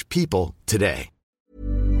linkedin.com/people today.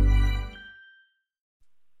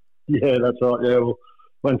 Yeah, that's right. Yeah, well,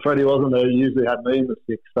 when Freddie wasn't there, he usually had me in the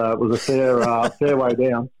six. It was a fair way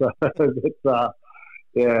down. So, that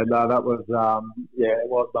was, it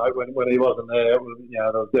was, mate. When he wasn't there, it was,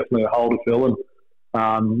 there was definitely a hole to fill. And,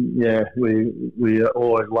 we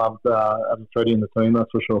always loved having Freddie in the team,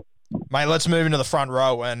 that's for sure. Mate, let's move into the front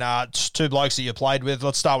row. And two blokes that you played with.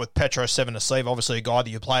 Let's start with Petro Sevenasiva, obviously a guy that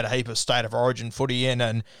you played a heap of State of Origin footy in.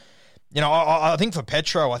 And, I think for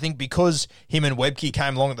Petro, because him and Webke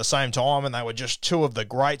came along at the same time and they were just two of the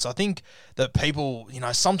greats, I think that people,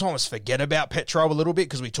 sometimes forget about Petro a little bit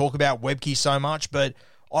because we talk about Webke so much, but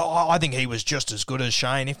I think he was just as good as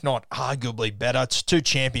Shane, if not arguably better. It's two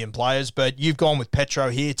champion players, but you've gone with Petro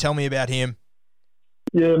here. Tell me about him.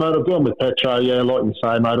 Yeah, mate, I've gone with Petro. Yeah, like you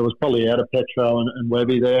say, mate, it was probably out of Petro and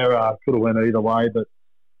Webby there. Could have went either way, but,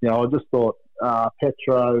 I just thought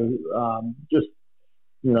Petro,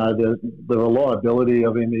 the reliability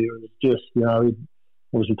of him, he was just, he'd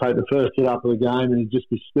obviously take the first hit up of the game and he'd just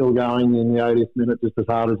be still going in the 80th minute just as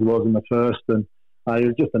hard as he was in the first. And he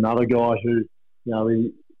was just another guy who,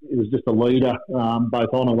 he was just a leader,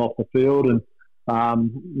 both on and off the field, and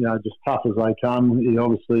just tough as they come. He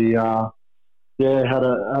obviously, had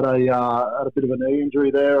a bit of a knee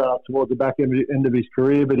injury there towards the back end of his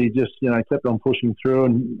career, but he just, kept on pushing through,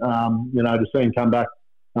 and to see him come back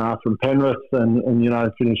from Penrith and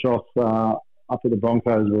finish off up at the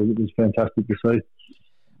Broncos was fantastic to see.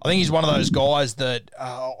 I think he's one of those guys that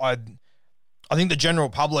I think the general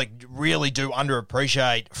public really do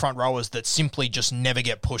underappreciate front rowers that simply just never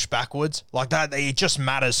get pushed backwards. Like that, it just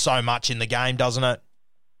matters so much in the game, doesn't it?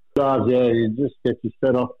 It does, yeah. It just gets you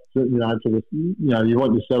set off, you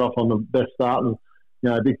want you set off on the best start. And,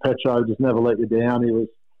 Big Petro just never let you down. He was,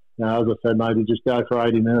 as I said, maybe just go for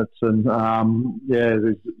 80 minutes. And,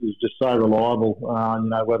 he's just so reliable,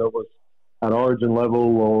 whether it was at Origin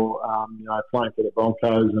level or, playing for the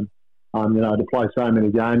Broncos and, to play so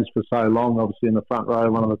many games for so long, obviously in the front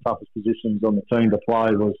row, one of the toughest positions on the team to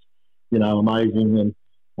play was, amazing. And,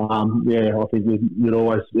 I think he would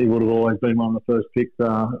have always been one of the first picks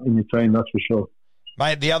in your team, that's for sure.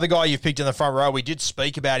 Mate, the other guy you've picked in the front row, we did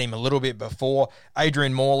speak about him a little bit before,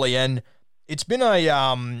 Adrian Morley, and it's been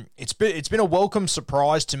a welcome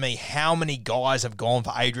surprise to me how many guys have gone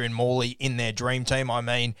for Adrian Morley in their dream team. I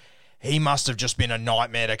mean, he must have just been a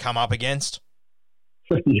nightmare to come up against.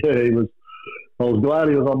 Yeah, he was. I was glad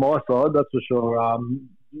he was on my side, that's for sure. I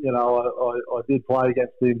did play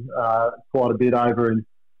against him quite a bit over in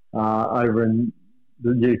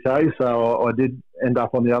the UK, so I did end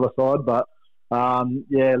up on the other side. But when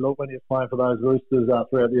you're playing for those Roosters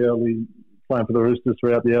playing for the Roosters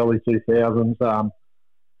throughout the early 2000s, I'm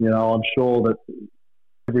sure that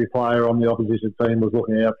every player on the opposition team was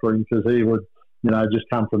looking out for him because he would, just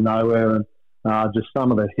come from nowhere. And just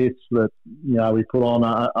some of the hits that, we put on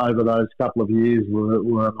over those couple of years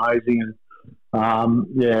were amazing. And,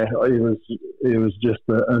 he was just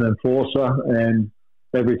an enforcer. And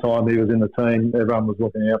every time he was in the team, everyone was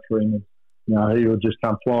looking out for him. And, he would just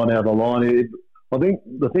come flying out of the line. I think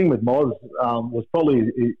the thing with Moz was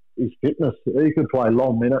probably his fitness. He could play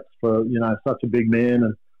long minutes for, such a big man,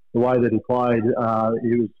 and the way that he played,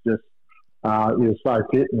 he was so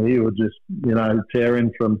fit, and he would just, tear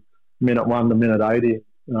in from minute 1 to minute 80.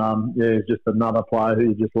 He's just another player who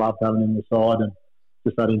you just loved having in the side, and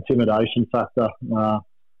just that intimidation factor.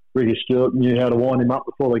 Ricky Stewart knew how to wind him up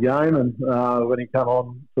before the game, and when he came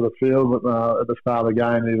on to the field at the start of the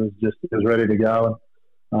game, he was ready to go.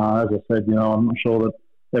 And as I said, I'm sure that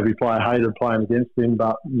every player hated playing against him,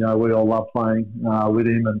 but we all loved playing with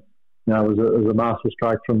him. And it was a master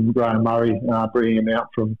stroke from Graham Murray bringing him out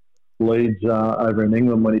from Leeds over in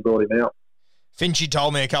England when he brought him out. Finchy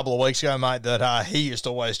told me a couple of weeks ago, mate, that he used to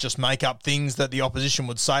always just make up things that the opposition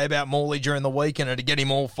would say about Morley during the week, and it'd get him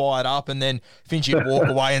all fired up, and then Finchy would walk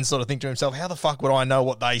away and sort of think to himself, how the fuck would I know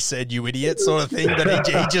what they said, you idiot, sort of thing, but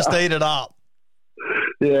he just eat it up.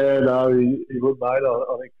 Yeah, no, he would, mate.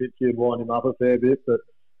 I think Finchy would wind him up a fair bit, but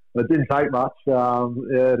it didn't take much to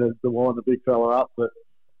wind the big fella up. But,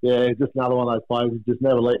 just another one of those players who just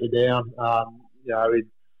never let you down.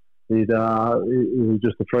 He was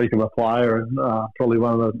just a freak of a player, and probably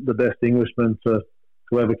one of the best Englishmen to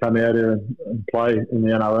ever come out here and play in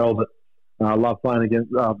the NRL. But I love playing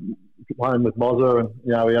with Mozza, and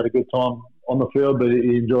he had a good time on the field, but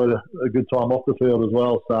he enjoyed a good time off the field as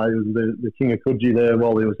well. So he was the king of Coogee there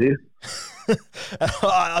while he was here.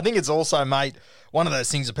 I think it's also, mate, one of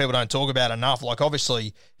those things that people don't talk about enough. Like,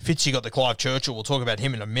 obviously, Fitzy got the Clive Churchill. We'll talk about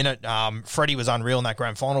him in a minute. Freddie was unreal in that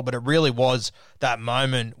grand final, but it really was that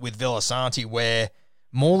moment with Villasanti where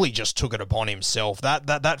Morley just took it upon himself.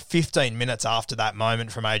 That 15 minutes after that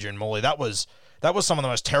moment from Adrian Morley, that was some of the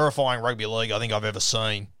most terrifying rugby league I think I've ever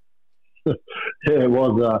seen. Yeah, it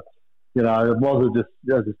was. It was just,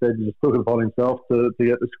 as I said, he just took it upon himself to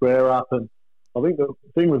get the square up. And I think the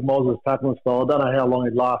thing with Moz's tackling style, I don't know how long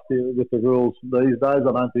he'd last here with the rules these days. I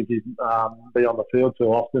don't think he'd be on the field too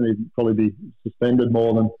often. He'd probably be suspended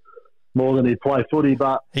more than he'd play footy.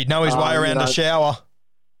 But he'd know his way around a shower.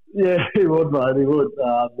 Yeah, he would, mate. He would.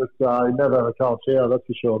 But he'd never have a cold shower, that's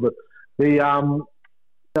for sure. But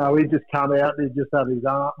he'd just come out and he'd just have his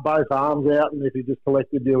both arms out, and if he just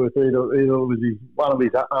collected you with either it was one of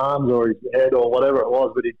his arms or his head or whatever it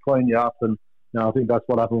was, but he'd clean you up. And I think that's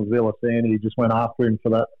what happened with Villasanti. He just went after him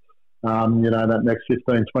for that, that next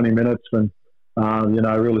 15, 20 minutes, and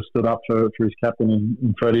really stood up for his captain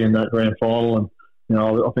in Freddie in that grand final. And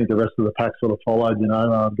I think the rest of the pack sort of followed.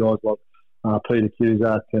 Guys like Peter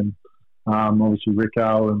Cusack and obviously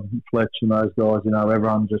Rico and Fletch and those guys.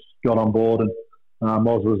 Everyone just got on board, and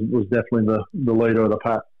Moz was definitely the leader of the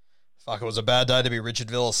pack. Fuck, it was a bad day to be Richard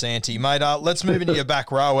Villasanti. Mate, let's move into your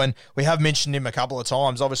back row, and we have mentioned him a couple of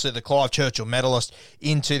times. Obviously, the Clive Churchill medalist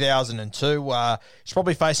in 2002. He's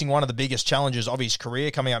probably facing one of the biggest challenges of his career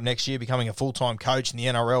coming up next year, becoming a full-time coach in the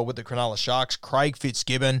NRL with the Cronulla Sharks, Craig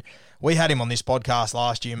Fitzgibbon. We had him on this podcast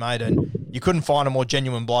last year, mate, and you couldn't find a more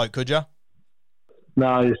genuine bloke, could you?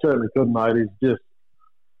 No, you certainly couldn't, mate.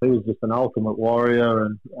 He was just an ultimate warrior,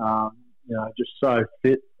 and just so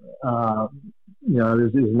fit.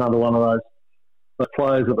 There's another one of those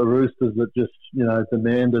players at the Roosters that just,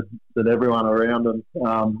 demanded that everyone around them,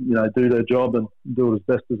 do their job and do it as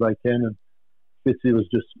best as they can. And Fitzy was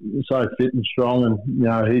just so fit and strong, and,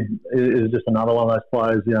 he is just another one of those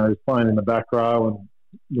players, he's playing in the back row and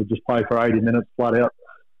he'll just play for 80 minutes flat out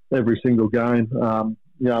every single game.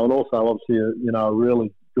 and also obviously a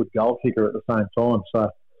really good goal kicker at the same time. So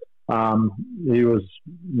he was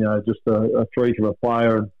just a freak of a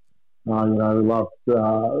player, and loved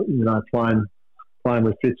playing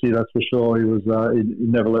with Fitzy. That's for sure. He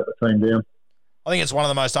never let the team down. I think it's one of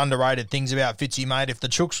the most underrated things about Fitzy, mate. If the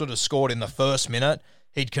Chooks would have scored in the first minute,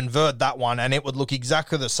 he'd convert that one, and it would look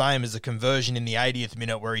exactly the same as the conversion in the 80th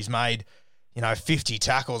minute where he's made, 50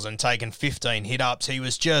 tackles and taken 15 hit-ups. He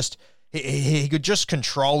was just... He could just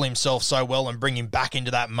control himself so well and bring him back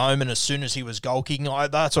into that moment as soon as he was goal kicking.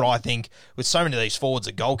 That's what I think with so many of these forwards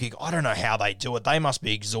that goal kick. I don't know how they do it. They must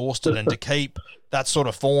be exhausted, and to keep that sort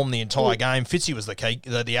of form the entire game, Fitzy was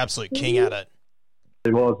the absolute king at it.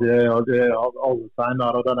 He was, yeah. I was the same, mate.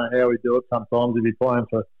 I don't know how we do it sometimes. He'd be playing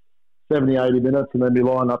for 70, 80 minutes and then be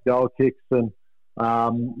lining up goal kicks. And, I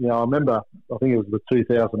remember, I think it was the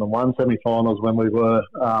 2001 semi-finals when we were,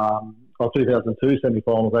 2002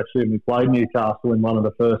 semi-finals actually, and we played Newcastle in one of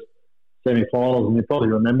the first semi-finals. And you probably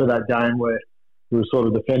remember that game where we were sort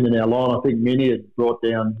of defending our line. I think Minnie had brought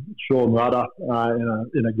down Sean Rudder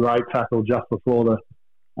in a great tackle just before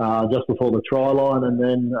the try line. And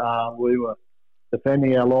then we were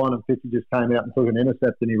defending our line, and Fitzy just came out and took an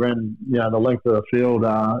intercept, and he ran, the length of the field.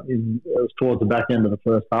 It was towards the back end of the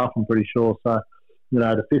first half, I'm pretty sure. So,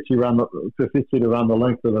 for Fitzy to run the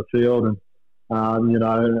length of the field, and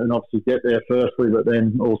and obviously get there firstly, but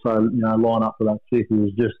then also line up for that kick. He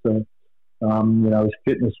was just, his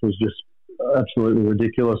fitness was just absolutely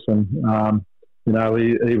ridiculous, and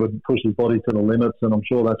he would push his body to the limits, and I'm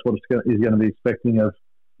sure that's what he's going to be expecting of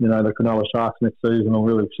the Cronulla Sharks next season. I'm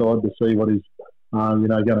really excited to see what he's going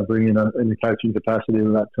to bring in the coaching capacity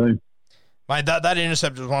of that team. Mate, that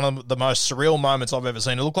intercept was one of the most surreal moments I've ever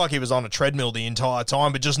seen. It looked like he was on a treadmill the entire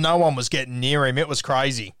time, but just no one was getting near him. It was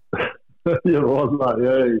crazy. Yeah, it was, mate.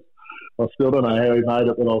 Yeah, I still don't know how he made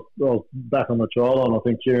it, but I was back on the try line, I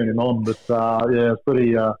think, cheering him on. But, it's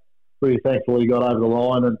pretty thankful he got over the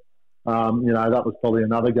line. And, that was probably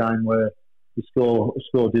another game where the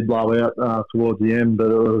score did blow out towards the end,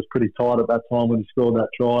 but it was pretty tight at that time when he scored that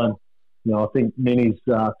try. And, I think Minnie's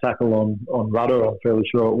tackle on Rudder, I'm fairly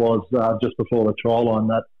sure it was, just before the try line,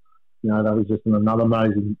 that was just another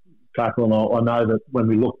amazing tackle. And I know that when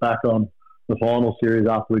we look back on the final series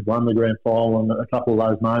after we'd won the grand final, and a couple of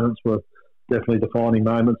those moments were definitely defining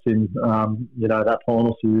moments in, that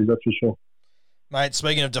final series, that's for sure. Mate,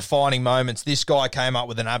 speaking of defining moments, this guy came up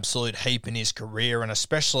with an absolute heap in his career, and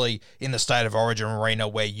especially in the State of Origin arena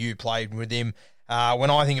where you played with him. When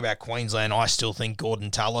I think about Queensland, I still think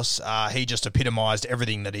Gordon Tallis. He just epitomised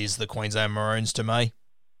everything that is the Queensland Maroons to me.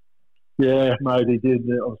 Yeah, mate, he did.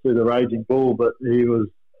 Obviously the raging bull, but he was,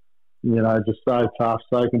 just so tough,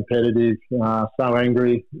 so competitive, so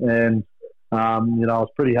angry. And, I was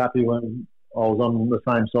pretty happy when I was on the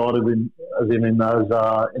same side of him as him in those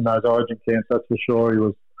Origin camps. That's for sure. He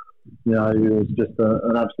was, he was just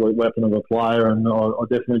an absolute weapon of a player, and I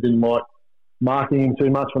definitely didn't like marking him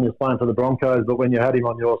too much when he was playing for the Broncos. But when you had him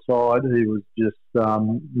on your side, he was just,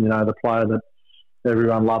 the player that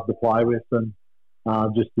everyone loved to play with, and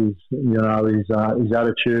just his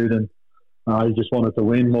attitude, and he just wanted to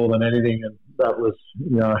win more than anything, and that was,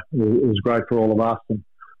 it was great for all of us. And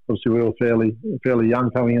obviously we were fairly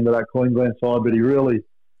young coming into that Queensland side, but he really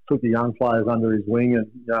took the young players under his wing, and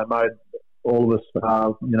made all of us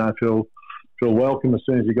feel welcome as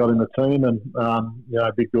soon as he got in the team. And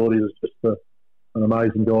Big Gordy was just an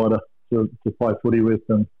amazing guy to play footy with,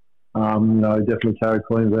 and definitely carried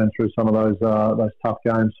Queensland through some of those tough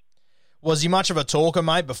games. Was he much of a talker,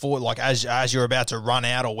 mate, before, like as you were about to run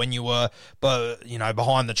out, or when you were,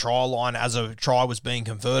 behind the try line as a try was being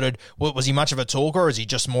converted? Was he much of a talker, or is he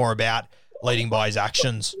just more about leading by his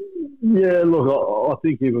actions? Yeah, look, I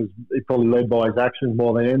think he probably led by his actions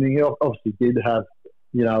more than anything. He obviously did have,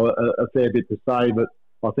 a fair bit to say, but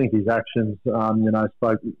I think his actions,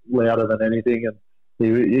 spoke louder than anything, and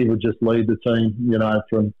he would just lead the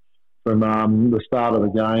team, from the start of the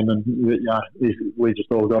game, and we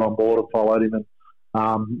just all got on board and followed him,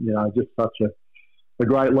 and just such a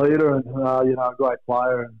great leader, and a great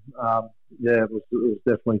player, and it was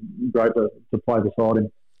definitely great to play beside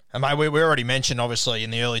him. And mate, we already mentioned, obviously, in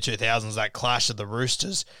the early 2000s, that clash of the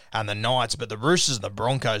Roosters and the Knights, but the Roosters and the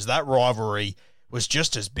Broncos, that rivalry was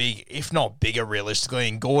just as big, if not bigger, realistically.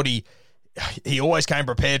 And Gordy, he always came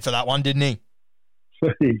prepared for that one, didn't he?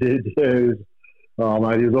 He did, yeah.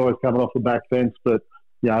 Mate, he was always coming off the back fence, but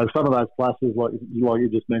some of those clashes, like you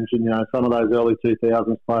just mentioned, some of those early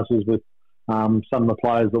 2000s clashes with some of the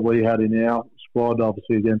players that we had in our squad,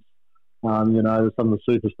 obviously against some of the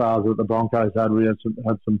superstars that the Broncos had. We had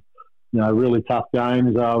some really tough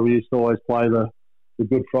games. We used to always play the the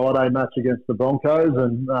Good Friday match against the Broncos,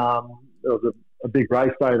 and it was a big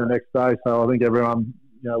race day the next day. So I think everyone,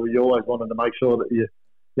 we always wanted to make sure that you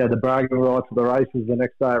had the bragging rights for the races the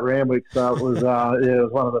next day at Randwick. So it was, it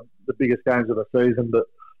was one of the biggest games of the season. But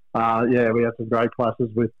we had some great classes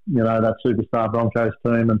with that superstar Broncos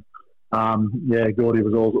team, and Gordy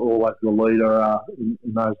was always the leader in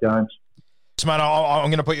those games. So, mate, I'm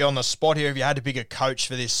going to put you on the spot here. If you had to pick a coach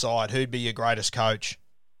for this side, who'd be your greatest coach?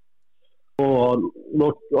 Oh,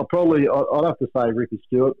 look, I'd have to say Ricky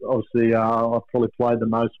Stewart. Obviously, I've probably played the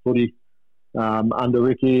most footy under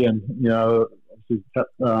Ricky, and obviously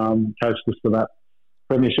coached us for that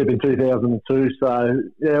premiership in 2002. So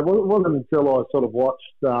it wasn't until I sort of watched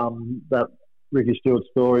that Ricky Stewart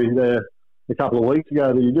story there a couple of weeks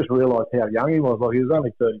ago that you just realised how young he was. Like, he was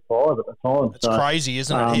only 35 at the time. It's crazy,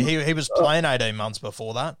 isn't it? He was playing 18 months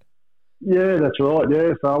before that. Yeah, that's right.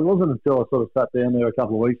 Yeah, so it wasn't until I sort of sat down there a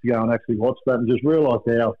couple of weeks ago and actually watched that and just realised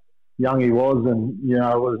how young he was, and it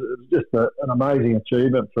was just an amazing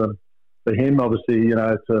achievement for him. Obviously,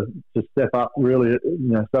 to step up really,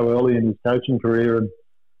 so early in his coaching career, and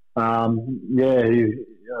he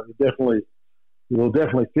will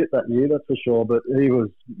definitely fit that year, that's for sure. But he was,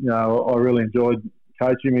 I really enjoyed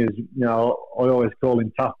coaching. I always call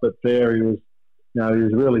him tough but fair. He was. He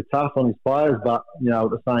was really tough on his players, but, at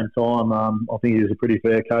the same time, I think he was a pretty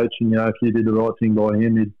fair coach. And, if you did the right thing by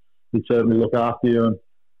him, he'd certainly look after you.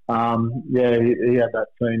 And, he had that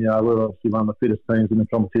team. We were obviously one of the fittest teams in the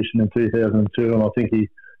competition in 2002. And I think he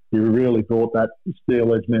really brought that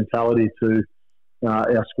steel edge mentality to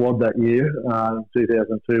our squad that year in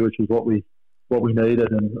 2002, which was what we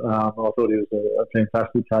needed. And I thought he was a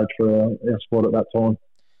fantastic coach for our squad at that time.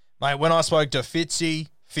 Mate, when I spoke to Fitzy,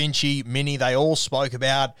 Finchy, Minnie, they all spoke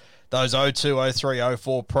about those 02, 03,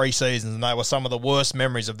 04 pre-seasons, and they were some of the worst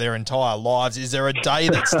memories of their entire lives. Is there a day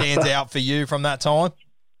that stands out for you from that time?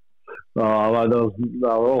 Oh, they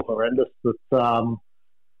were all horrendous. But,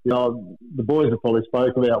 the boys have probably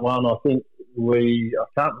spoke about one. I think I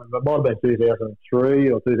can't remember, it might have been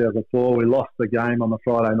 2003 or 2004. We lost the game on the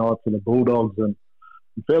Friday night to the Bulldogs, and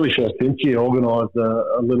I'm fairly sure Finchy organised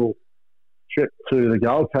a little trip to the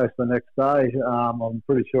Gold Coast the next day. I'm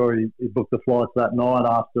pretty sure he booked the flights that night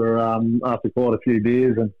after quite a few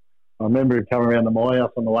beers, and I remember him coming around to my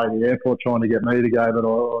house on the way to the airport trying to get me to go, but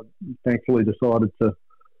I thankfully decided to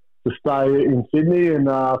stay in Sydney, and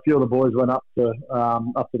a few of the boys went up to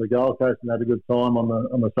the Gold Coast and had a good time on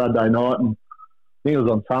the Saturday night. And I think it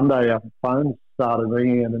was on Sunday our phones started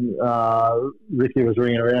ringing, and Ricky was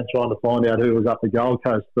ringing around trying to find out who was up the Gold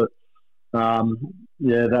Coast, but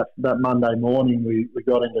that Monday morning we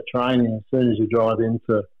got into training. As soon as you drive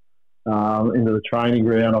into the training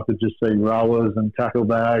ground, I could just see rowers and tackle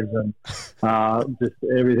bags and just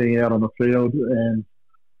everything out on the field. And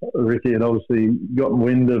Ricky had obviously gotten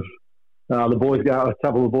wind of a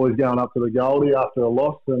couple of boys going up to the Goldie after a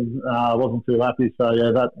loss, and wasn't too happy. So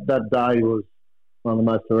that day was one of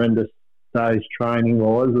the most horrendous days training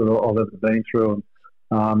wise that I've ever been through.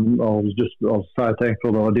 And I was so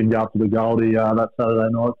thankful that I didn't go up to the Goldie that Saturday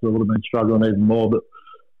night, so I would have been struggling even more. But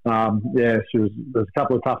there's a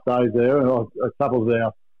couple of tough days there, and a couple of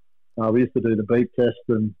we used to do the beep test,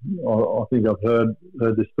 and I think I've heard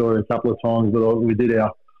this story a couple of times. But we did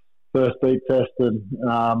our first beep test, and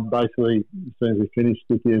basically as soon as we finished,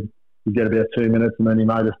 you get about 2 minutes, and then he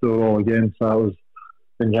made us do it all again. So it was.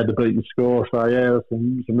 Then you had to beat your score. So, it was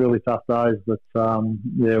some really tough days, but,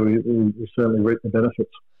 we certainly reaped the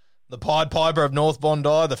benefits. The Pied Piper of North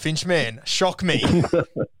Bondi, the Finch man, shock me.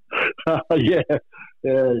 That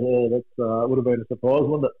would have been a surprise,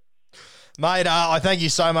 wouldn't it? Mate, I thank you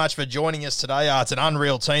so much for joining us today. It's an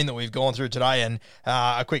unreal team that we've gone through today, and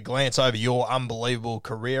a quick glance over your unbelievable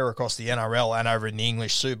career across the NRL and over in the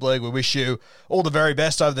English Super League. We wish you all the very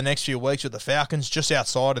best over the next few weeks with the Falcons, just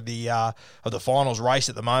outside of the finals race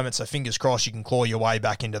at the moment, so fingers crossed you can claw your way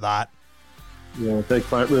back into that. Yeah, thanks,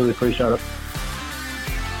 mate. Really appreciate it.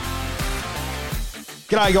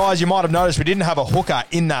 G'day guys, you might have noticed we didn't have a hooker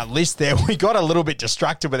in that list there. We got a little bit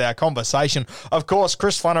distracted with our conversation. Of course,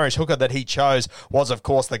 Chris Flannery's hooker that he chose was, of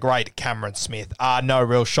course, the great Cameron Smith. No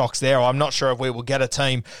real shocks there. I'm not sure if we will get a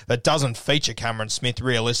team that doesn't feature Cameron Smith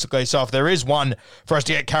realistically. So if there is one for us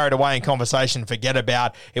to get carried away in conversation, forget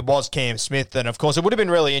about, it was Cam Smith. And of course, it would have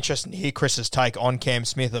been really interesting to hear Chris's take on Cam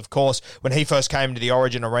Smith. Of course, when he first came to the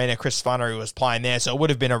Origin Arena, Chris Flannery was playing there. So it would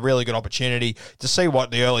have been a really good opportunity to see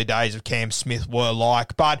what the early days of Cam Smith were like.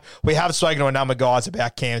 like. But we have spoken to a number of guys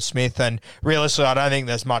about Cam Smith, and realistically, I don't think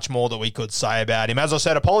there's much more that we could say about him. As I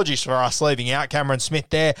said, apologies for us leaving out Cameron Smith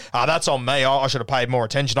there. That's on me. I should have paid more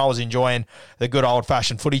attention. I was enjoying the good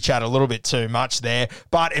old-fashioned footy chat a little bit too much there.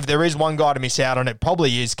 But if there is one guy to miss out on, it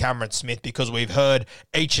probably is Cameron Smith, because we've heard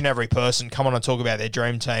each and every person come on and talk about their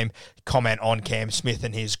dream team comment on Cam Smith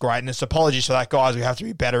and his greatness. Apologies for that, guys. We have to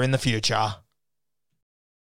be better in the future.